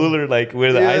the Bro. cooler, like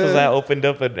where the Yeah. ice was at, opened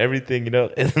up and everything, you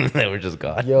know, and they were just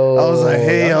gone. Yo, I was like,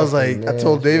 hey, I that's was like, I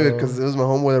told nasty, David bro. because it was my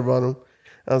homeboy that brought him.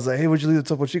 I was like, hey, where'd you leave the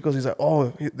Topo Chicos? He's like,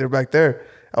 oh, they're back there.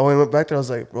 I went back there. I was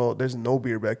like, bro, there's no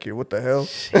beer back here. What the hell?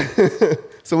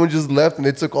 Someone just left and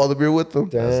they took all the beer with them.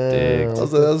 Damn, That's dick. I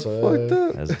was like, that's fucked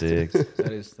up. That's dick.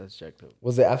 That's jacked up.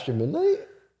 Was it after midnight?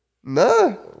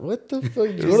 Nah. What the fuck?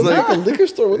 You was go to like- like a liquor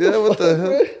store? What Yeah, the what fuck, the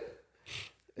hell?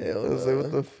 bro? I was like,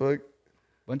 what the fuck?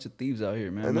 Bunch of thieves out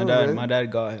here, man. I My know, dad, man. my dad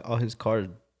got all his cars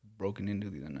broken into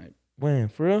the other night. When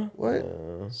for real? What?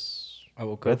 I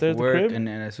woke Right up there from at the work, crib? and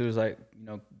then as soon as I,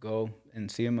 go and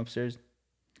see him upstairs,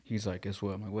 he's like, "Guess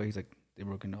what?" I'm like, "What?" He's like, "They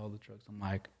broke into all the trucks." I'm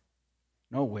like,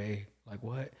 "No way!" Like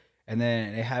what? And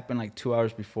then it happened like 2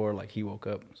 hours before, like he woke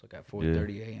up. It's like at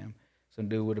 4:30 a.m. Some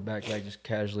dude with a backlight just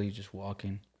casually just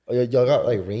walking. Oh, y'all got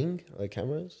like Ring, like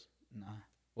cameras? Nah.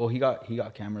 Well, he got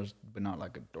cameras, but not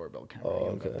like a doorbell camera. Oh, He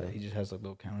don't got okay. that. He just has like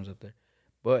little cameras up there.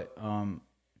 But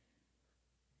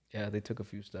yeah, they took a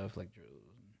few stuff like drills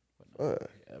and whatnot.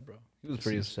 Yeah, bro. He was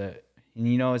pretty upset. And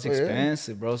it's Oh, yeah.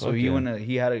 expensive, bro. So Fuck he yeah.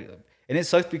 he had and it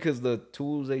sucks because the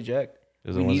tools they jacked.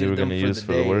 Those are the ones they were them gonna use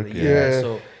for the day. work. Yeah. Yeah.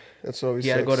 So That's always he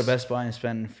had to go to sucks. Best Buy and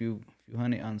spend a few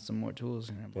hundred on some more tools.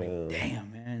 And I'm like, Yeah.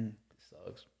 damn, man, this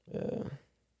sucks. Yeah.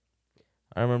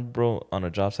 I remember, bro, on a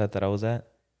job site that I was at.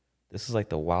 This is like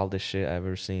the wildest shit I've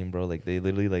ever seen, bro. Like they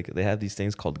literally they have these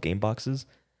things called game boxes,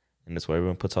 and that's where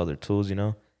everyone puts all their tools,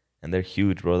 and they're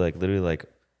huge, bro. Like literally like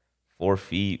 4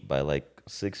 feet by like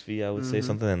 6 feet, I would say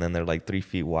something, and then they're like 3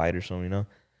 feet wide or something,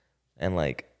 and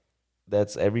like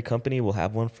that's every company will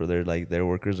have one for their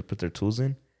workers to put their tools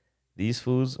in. These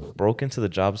fools broke into the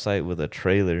job site with a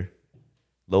trailer,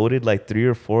 loaded like 3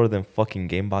 or 4 of them fucking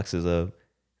game boxes up,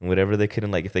 and whatever they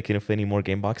couldn't if they couldn't fit any more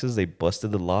game boxes, they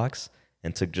busted the locks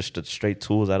and took just the straight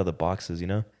tools out of the boxes,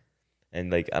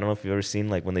 And like I don't know if you've ever seen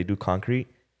like when they do concrete,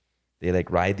 they like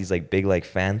ride these like big like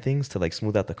fan things to like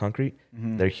smooth out the concrete.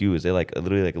 They're huge. They're like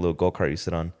literally like a little go-kart you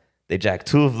sit on. They jacked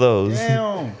 2 of those.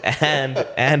 Damn.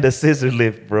 and a scissor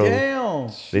lift, bro. Damn.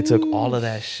 They took all of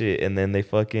that shit and then they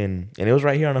and it was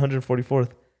right here on 144th.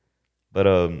 But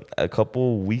a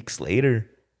couple weeks later,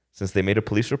 since they made a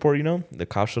police report, the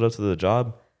cops showed up to the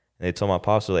job and they told my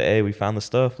pops, they're like, hey, we found the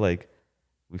stuff. Like,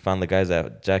 we found the guys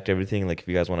that jacked everything. Like, if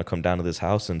you guys want to come down to this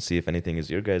house and see if anything is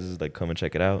your guys', like, come and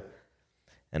check it out.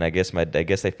 And I guess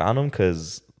they found them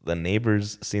because the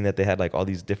neighbors seen that they had like all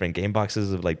these different game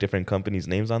boxes of like different companies'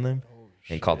 names on them,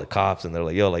 and called the cops. And they're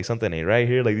like, "Yo, like something ain't right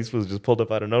here. Like these fools just pulled up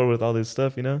out of nowhere with all this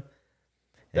stuff, And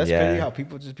That's yeah, crazy how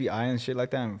people just be eyeing shit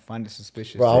like that and find it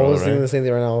suspicious. Bro, I was right? thinking the same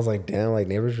thing right now. I was like, damn, like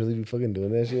neighbors really be fucking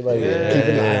doing that shit. Like, Yeah.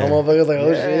 keeping an eye on motherfuckers. Like,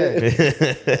 oh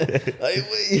shit. Like,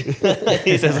 wait.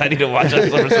 he says I need to watch out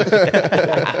for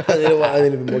I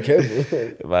need to be more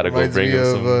careful. about to go Reminds bring me him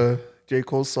of some. J.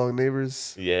 Cole's song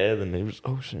 "Neighbors." Yeah, the neighbors.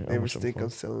 Oh shit, I Neighbors watched them think before. I'm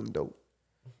selling dope.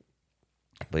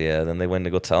 But yeah, then they went to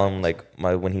go tell him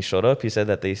when he showed up, he said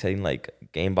that they seen like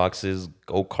game boxes,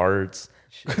 go karts,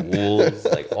 tools,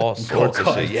 like all sorts of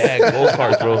shit. Yeah, go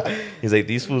karts, bro. He's like,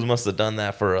 these fools must have done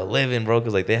that for a living, bro,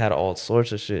 because like they had all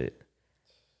sorts of shit.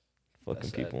 Fucking That's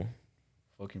sad. people.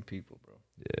 Fucking people, bro.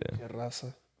 Yeah. Yeah,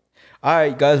 raza. All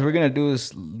right, guys, we're gonna do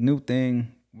this new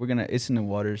thing. It's in the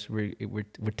waters. We're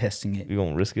testing it. We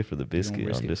gonna risk it for the We're gonna biscuit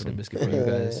risk on it this for the one. biscuit for you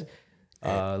guys.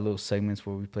 Little segments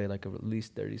where we play like at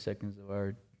least 30 seconds of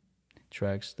our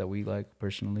tracks that we like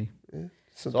personally.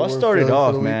 So I'll start it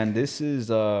off, man. This is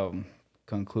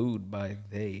Conclude by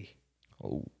They.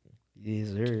 Oh, Yes,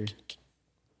 sir.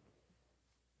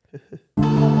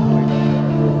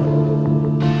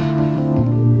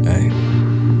 Hey.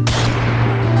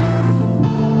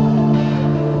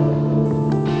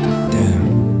 Damn.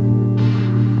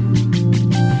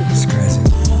 It's crazy.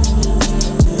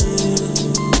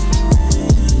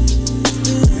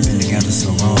 We've been together so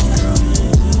long, girl.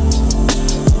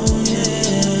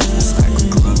 It's like we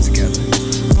grew up together.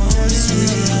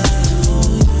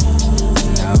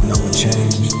 Now I know what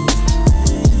changed.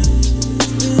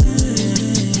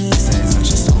 These days I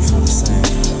just don't feel the same.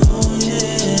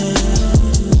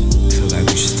 Feel like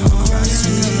we should talk about it.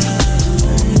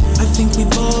 I think we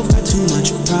both got too much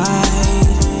pride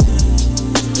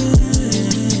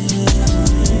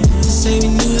to say we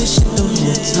knew this shit the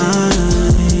whole time.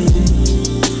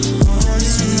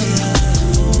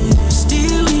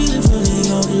 Still healing from the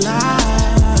old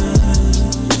lies.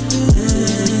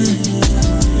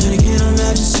 And again, I'm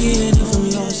not just seeing it from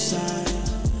your side.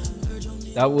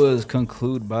 That was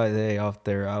Conclude by They off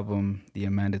their album, The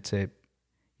Amanda Tape.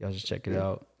 Y'all just check it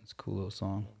out. It's a cool little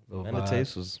song. Little and the vibe.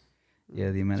 taste was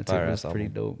Yeah, The Amanda Tape fire-ass was pretty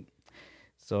album. dope.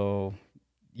 So,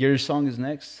 your song is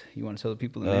next. You want to tell the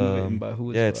people the name of it and by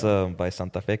who it's yeah, it's by? by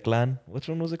Santa Fe Clan. Which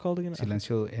one was it called again?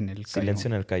 Silencio en el Silencio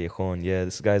en Callejón. el Callejón. Yeah,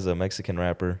 this guy's a Mexican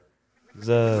rapper. He's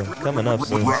coming up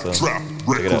soon, so check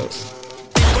it out.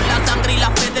 sangre y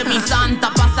la fe de mi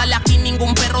santa. Pásale aquí,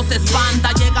 ningún perro se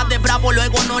espanta. Llega de bravo,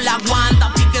 luego no la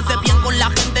aguanta. Fíjese bien con la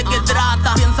gente que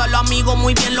trata. Piénsalo, amigo,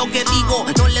 muy bien lo que digo.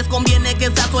 No les conviene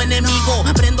que sea su enemigo.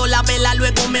 Prendo la vela,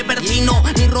 luego me persino.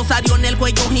 Mi rosario en el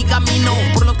cuello y camino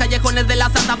por los callejones de la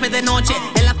Santa Fe de noche.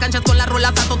 En las canchas con las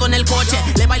rolas a todo en el coche.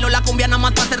 Le bailo la cumbia nada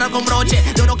más para cerrar con broche.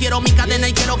 Yo no quiero mi cadena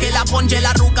y quiero que la ponche.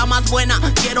 La ruca más buena,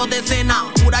 quiero de cena.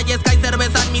 Pura yesca y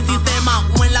cerveza en mi sistema.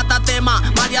 O en la tatema,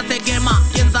 María se quema.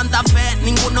 Y en Santa Fe,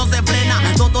 ninguno se frena.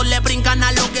 Todos le brincan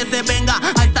a lo que se venga.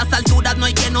 A estas alturas no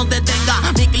hay quien nos detenga.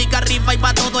 Mi clica rifa y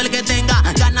pa' todo el que tenga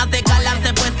ganas de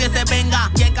calarse, pues que se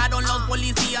venga. Llegaron los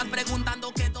policías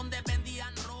preguntando que dónde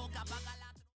vendían roca.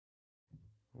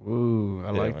 Ooh,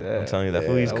 I like man. that. I'm telling you, that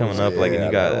foodie's coming up, like, and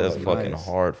you got a fucking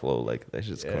hard flow, like, that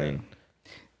shit's clean.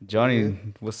 Johnny,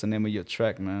 what's the name of your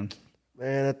track, man?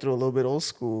 Man, I threw a little bit old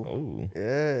school. Oh,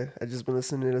 Yeah, I just been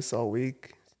listening to this all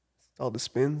week. It's all the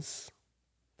spins.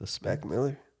 Mac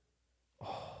Miller.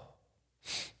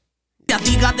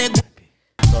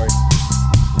 Sorry.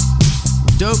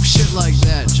 Dope shit like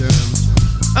that, Jerem.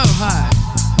 Oh, hi.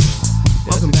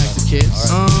 Welcome back to Kids.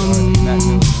 Mac Miller,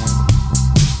 man.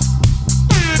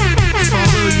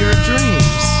 Follow your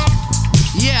dreams.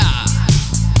 Yeah.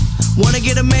 Wanna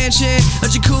get a mansion, a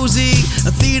jacuzzi,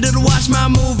 a theater to watch my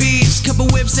movies, couple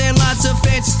whips and lots of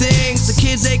fancy things. The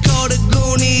kids they call the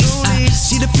Goonies. I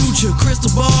see the future, crystal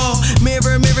ball,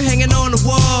 mirror, mirror hanging on the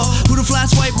wall. Who the fly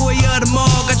white boy of the mall?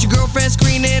 Got your girlfriend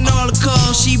screening all the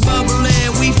calls. She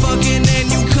bubbling, we fucking and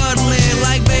you cuddling.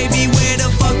 Like baby, where the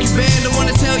fuck you been? Don't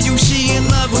wanna tell you she in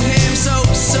love with him.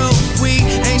 So we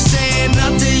ain't saying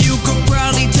nothing. You could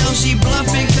probably tell she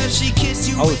bluffing cause she kissed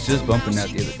you. I was just bumping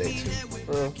that the other day too.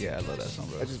 Yeah, I love that song,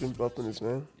 bro. I just been bumping this,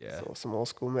 man. Yeah. So, some old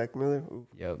school Mac Miller. Ooh.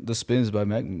 Yeah, The Spins by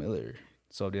Mac Miller.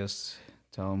 So just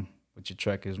tell him what your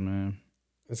track is, man.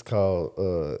 It's called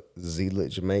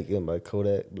Z-Lit Jamaican by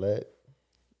Kodak Black.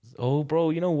 Oh, bro,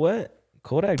 you know what?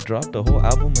 Kodak dropped the whole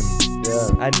album, and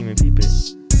Yeah. I didn't even peep it.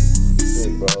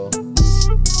 Sick, bro.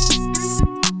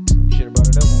 You should have brought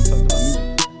it up when we talked about music.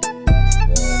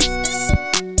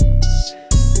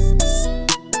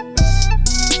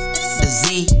 The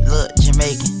Z look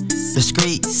Jamaican. The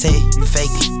street say you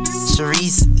faking.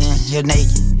 Sharice in here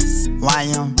naked.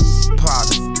 YM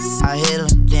Prada. I hit her,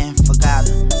 then forgot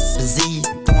her. The Z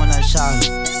throwing a shot.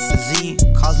 The Z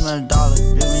cost me $1.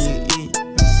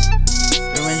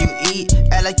 But when you eat,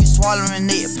 act like you swallowing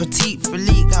it. Petite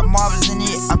Philippe got marbles in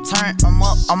it. I'm turned, I'm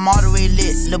up, I'm all the way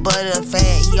lit. Lil' butter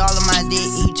fat, he all on my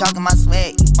dick. He talking my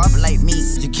swag, he pop it like me.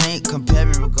 You can't compare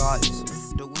me regardless.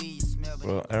 The weed smell.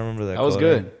 Bro, I remember that. That was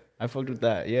Kodak. good. I fucked with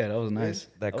that. Yeah, that was nice.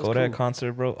 That was Kodak cool.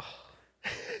 concert, bro.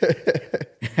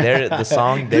 There, the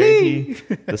song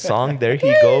there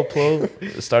he go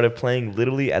started playing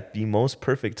literally at the most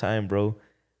perfect time, bro.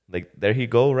 Like there he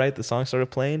go, right? The song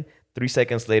started playing. 3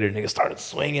 seconds later, nigga started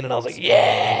swinging, and I was like,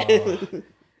 yeah. Did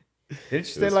you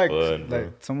say was like fun, bro.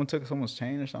 like someone took someone's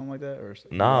chain or something like that? Or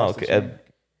No, lost the chain?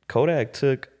 Kodak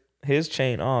took his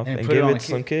chain off And and put it gave on it a to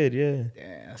some kid. kid, yeah.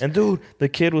 Yeah, that's And dude, the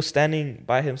kid was standing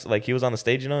by him, like he was on the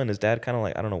stage, you know, and his dad kind of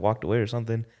like, I don't know, walked away or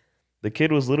something. The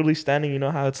kid was literally standing, you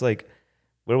know how it's like,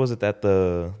 where was it at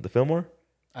the Fillmore?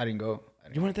 I didn't go.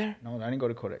 You weren't there? No, I didn't go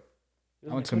to Kodak.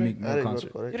 I went to Kodak? Meek I Mill didn't go to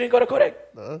concert. Kodak. You didn't go to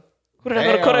Kodak? No. Who did I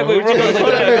go to Damn, Kodak with, bro? who'd you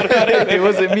go to Kodak? It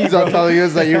wasn't me, He's not bro. telling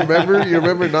us that you remember. You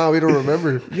remember now? We don't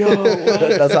remember. Yo, what?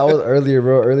 That's how I was earlier,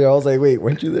 bro. Earlier, I was like, wait,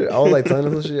 weren't you there? I was like telling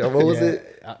him some shit. What was Yeah, it?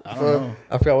 I don't know.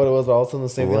 I forgot what it was, but I was telling the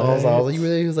same thing. I was like, you were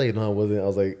there? He was like, no, I wasn't. I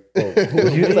was like, oh, who You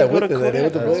was didn't like go with to it that day?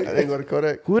 What the I fuck? didn't go to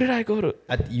Kodak. Who did I go to?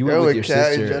 You Yeah, went with with your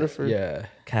Kat and sister. Jennifer. Yeah,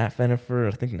 Kat Fenifer,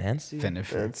 I think Nancy. Fenifer.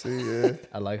 Fancy, yeah.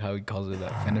 I like how he calls it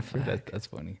that. Fenifer. That's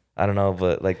funny. I don't know,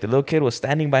 but like the little kid was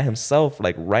standing by himself,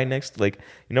 like right next to, like,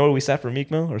 you know where we sat for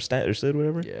Meek Mill or stood,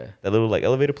 whatever? Yeah. That little like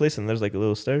elevator place, and there's like a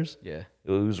little stairs. Yeah.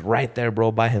 It was right there,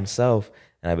 bro, by himself.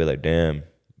 And I'd be like, damn,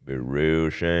 be real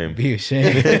shame. Be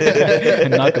ashamed.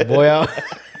 And knock a boy out.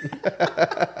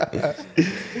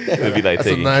 It'd be like That's a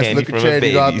taking nice candy looking from a chain baby.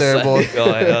 you got there, son. boy.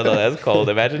 Oh, hell no, that's cold.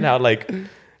 Imagine how like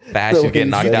fast you get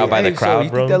knocked out by the Hey, so crowd, you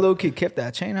bro. think that little kid kept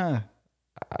that chain, huh?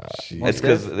 It's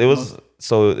because it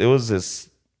was his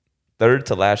third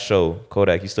to last show.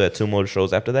 Kodak, he still had 2 more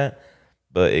shows after that,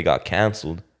 but it got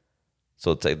canceled. So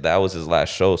it's like, that was his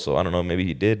last show. So I don't know, maybe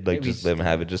he did like Maybe just let him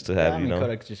have it just to have, I you mean, know.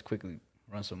 Kodak just quickly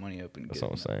run some money up and That's get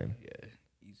what I'm saying. Yeah,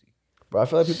 easy. Bro, I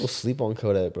feel like people sleep on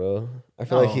Kodak, bro. I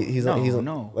feel like he's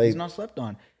no, like he's not slept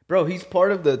on, bro. He's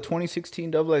part of the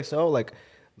 2016 XXL, like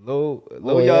Lil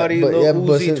oh, Yachty, but, Lil yeah,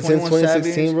 but Uzi, since 21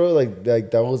 2016, Savage. bro,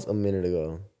 like that was a minute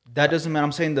ago. That doesn't matter.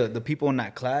 I'm saying the people in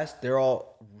that class, they're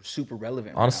all super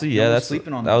relevant. Honestly, right yeah, now.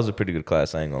 Sleeping on that was a pretty good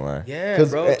class. I ain't gonna lie. Yeah,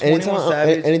 Because bro. 21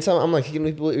 Savage. anytime I'm like kicking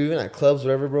with people, even at clubs,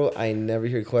 whatever, bro, I never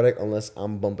hear Kodak unless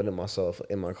I'm bumping it myself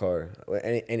in my car. Or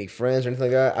any friends or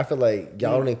anything like that. I feel like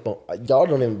y'all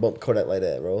don't even bump Kodak like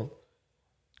that, bro.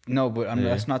 No, but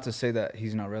that's not to say that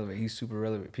he's not relevant. He's super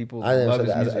relevant. People I didn't love say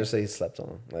his that. music. I just say he slept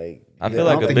on. Like I feel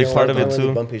like a think big he part of don't it really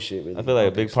too. bump his shit, really. I feel like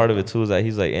a big part of it too is that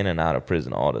he's like in and out of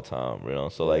prison all the time, you know.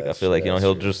 So like I feel like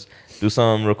he'll just do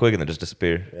something real quick and then just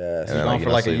disappear. Yeah, He's gone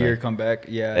for like a year, come back.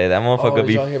 Yeah. Hey, that motherfucker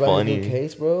be y'all hear about his new funny.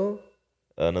 case, bro?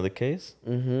 Another case?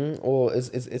 Mm-hmm. Well, it's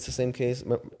the same case.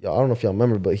 I don't know if y'all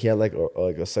remember, but he had like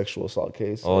a sexual assault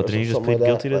case. Oh, did he just plead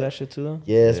guilty to that shit too though?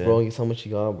 Yes, bro. Guess how much he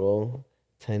got, bro?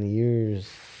 10 years.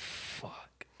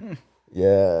 Fuck.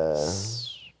 Yeah.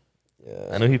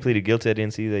 I know he pleaded guilty. I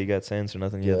didn't see that he got sentenced or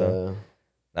nothing yet though.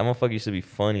 That motherfucker used to be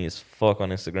funny as fuck on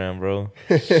Instagram, bro.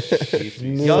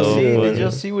 Did y'all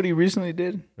see what he recently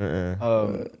did?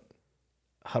 Uh-uh.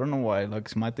 I don't know why.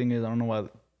 Like, my thing is, I don't know why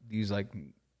these like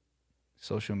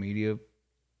social media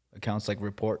accounts like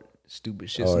report stupid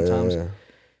shit sometimes. Yeah.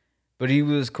 But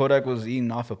Kodak was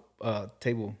eating off a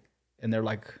table, and they're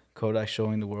like, Kodak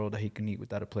showing the world that he can eat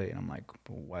without a plate. And I'm like,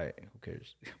 why? Who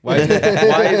cares? Why is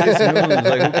this news?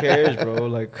 Like, who cares, bro?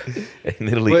 Like,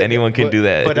 literally anyone can do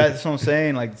that. But that's what I'm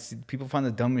saying. Like, people find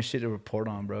the dumbest shit to report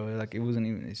on, bro. Like, it wasn't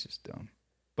even. It's just dumb.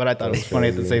 But I thought it was funny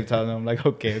at the same time. I'm like,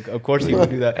 okay, of course he would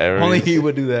do that. Only he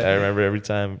would do that. I remember every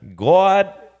time.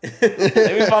 God, let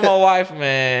me find my wife,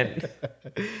 man.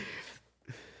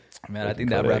 Man, I think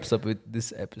that wraps up with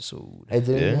this episode. Hey,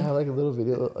 didn't you have like a little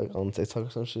video like on TikTok or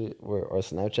some shit or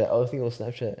Snapchat? Oh, I think it was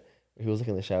Snapchat. Where he was like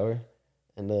in the shower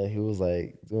and he was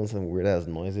like doing some weird ass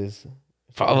noises.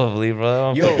 Probably,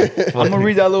 bro. Yo, I'm gonna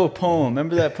read that little poem.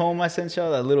 Remember that poem I sent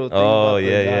y'all? That little thing about the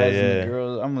guys and the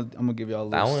girls. I'm gonna give y'all a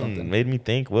little something. That one made me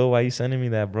think. Will, why you sending me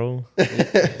that, bro?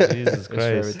 Jesus Christ!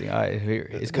 Everything. All right, here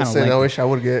it's kind of lengthy. lengthy. I wish I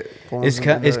would get.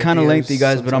 It's kind of lengthy,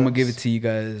 guys, but I'm gonna give it to you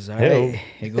guys. All right,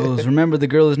 it goes. Remember, the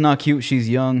girl is not cute. She's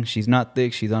young. She's not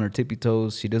thick. She's on her tippy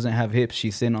toes. She doesn't have hips.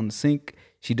 She's thin on the sink.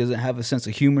 She doesn't have a sense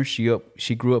of humor.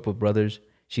 She grew up with brothers.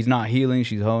 She's not healing.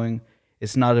 She's hoeing.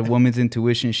 It's not a woman's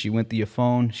intuition. She went through your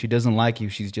phone. She doesn't like you.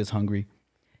 She's just hungry.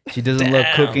 She doesn't love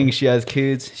cooking. She has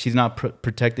kids. She's not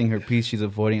protecting her peace. She's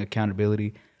avoiding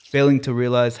accountability, failing to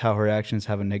realize how her actions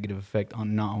have a negative effect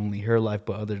on not only her life,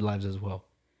 but other lives as well.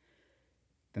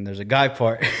 Then there's a guy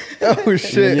part. Oh,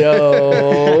 shit.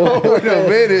 Yo. Wait a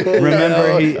minute.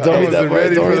 Remember,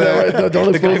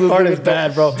 Don't the guy part is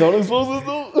bad, bro. Don't expose this,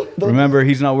 though. Remember,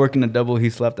 he's not working a double. He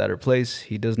slept at her place.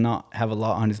 He does not have a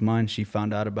lot on his mind. She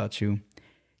found out about you.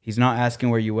 He's not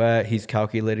asking where you at. He's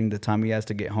calculating the time he has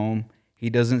to get home. He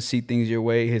doesn't see things your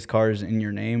way. His car is in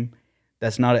your name.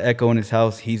 That's not an echo in his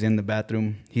house. He's in the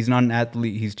bathroom. He's not an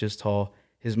athlete. He's just tall.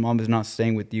 His mom is not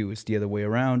staying with you. It's the other way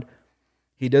around.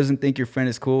 He doesn't think your friend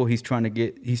is cool. He's trying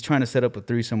to set up a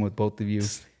threesome with both of you.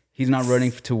 He's not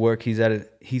running to work. He's at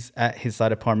his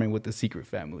side apartment with a secret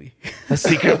family. A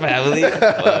secret family?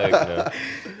 Fuck, no.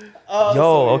 Oh,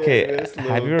 yo, okay.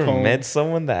 Have you ever met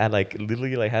someone that had like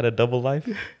literally like had a double life?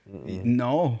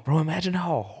 No, bro. Imagine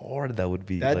how hard that would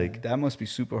be. That must be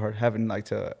super hard having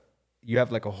you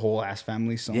have like a whole ass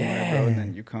family somewhere, bro, and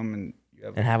then you come and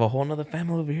you have a whole nother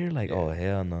family over here. Like, oh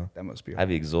hell no, that must be hard. I'd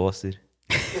be exhausted.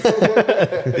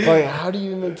 Like, how do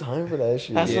you make time for that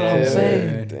shit? That's what I'm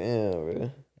saying. Damn,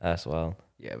 bro. That's wild.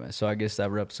 Yeah, man. So I guess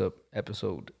that wraps up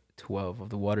episode 12 of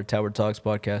the Water Tower Talks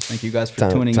podcast. Thank you guys for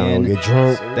tuning in. Get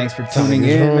drunk. Thanks for tuning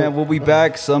in, man. We'll be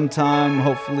back sometime,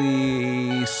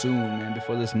 hopefully soon, man.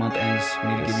 Before this month ends, we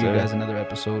need to give you guys another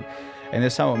episode. And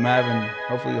this time with Mav and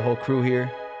hopefully the whole crew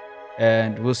here.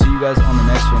 And we'll see you guys on the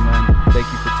next one, man. Thank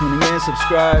you for tuning in.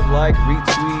 Subscribe, like,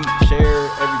 retweet, share,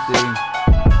 everything.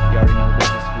 You already know the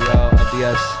business. We out.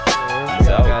 Adios. Peace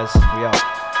out, guys. We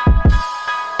out.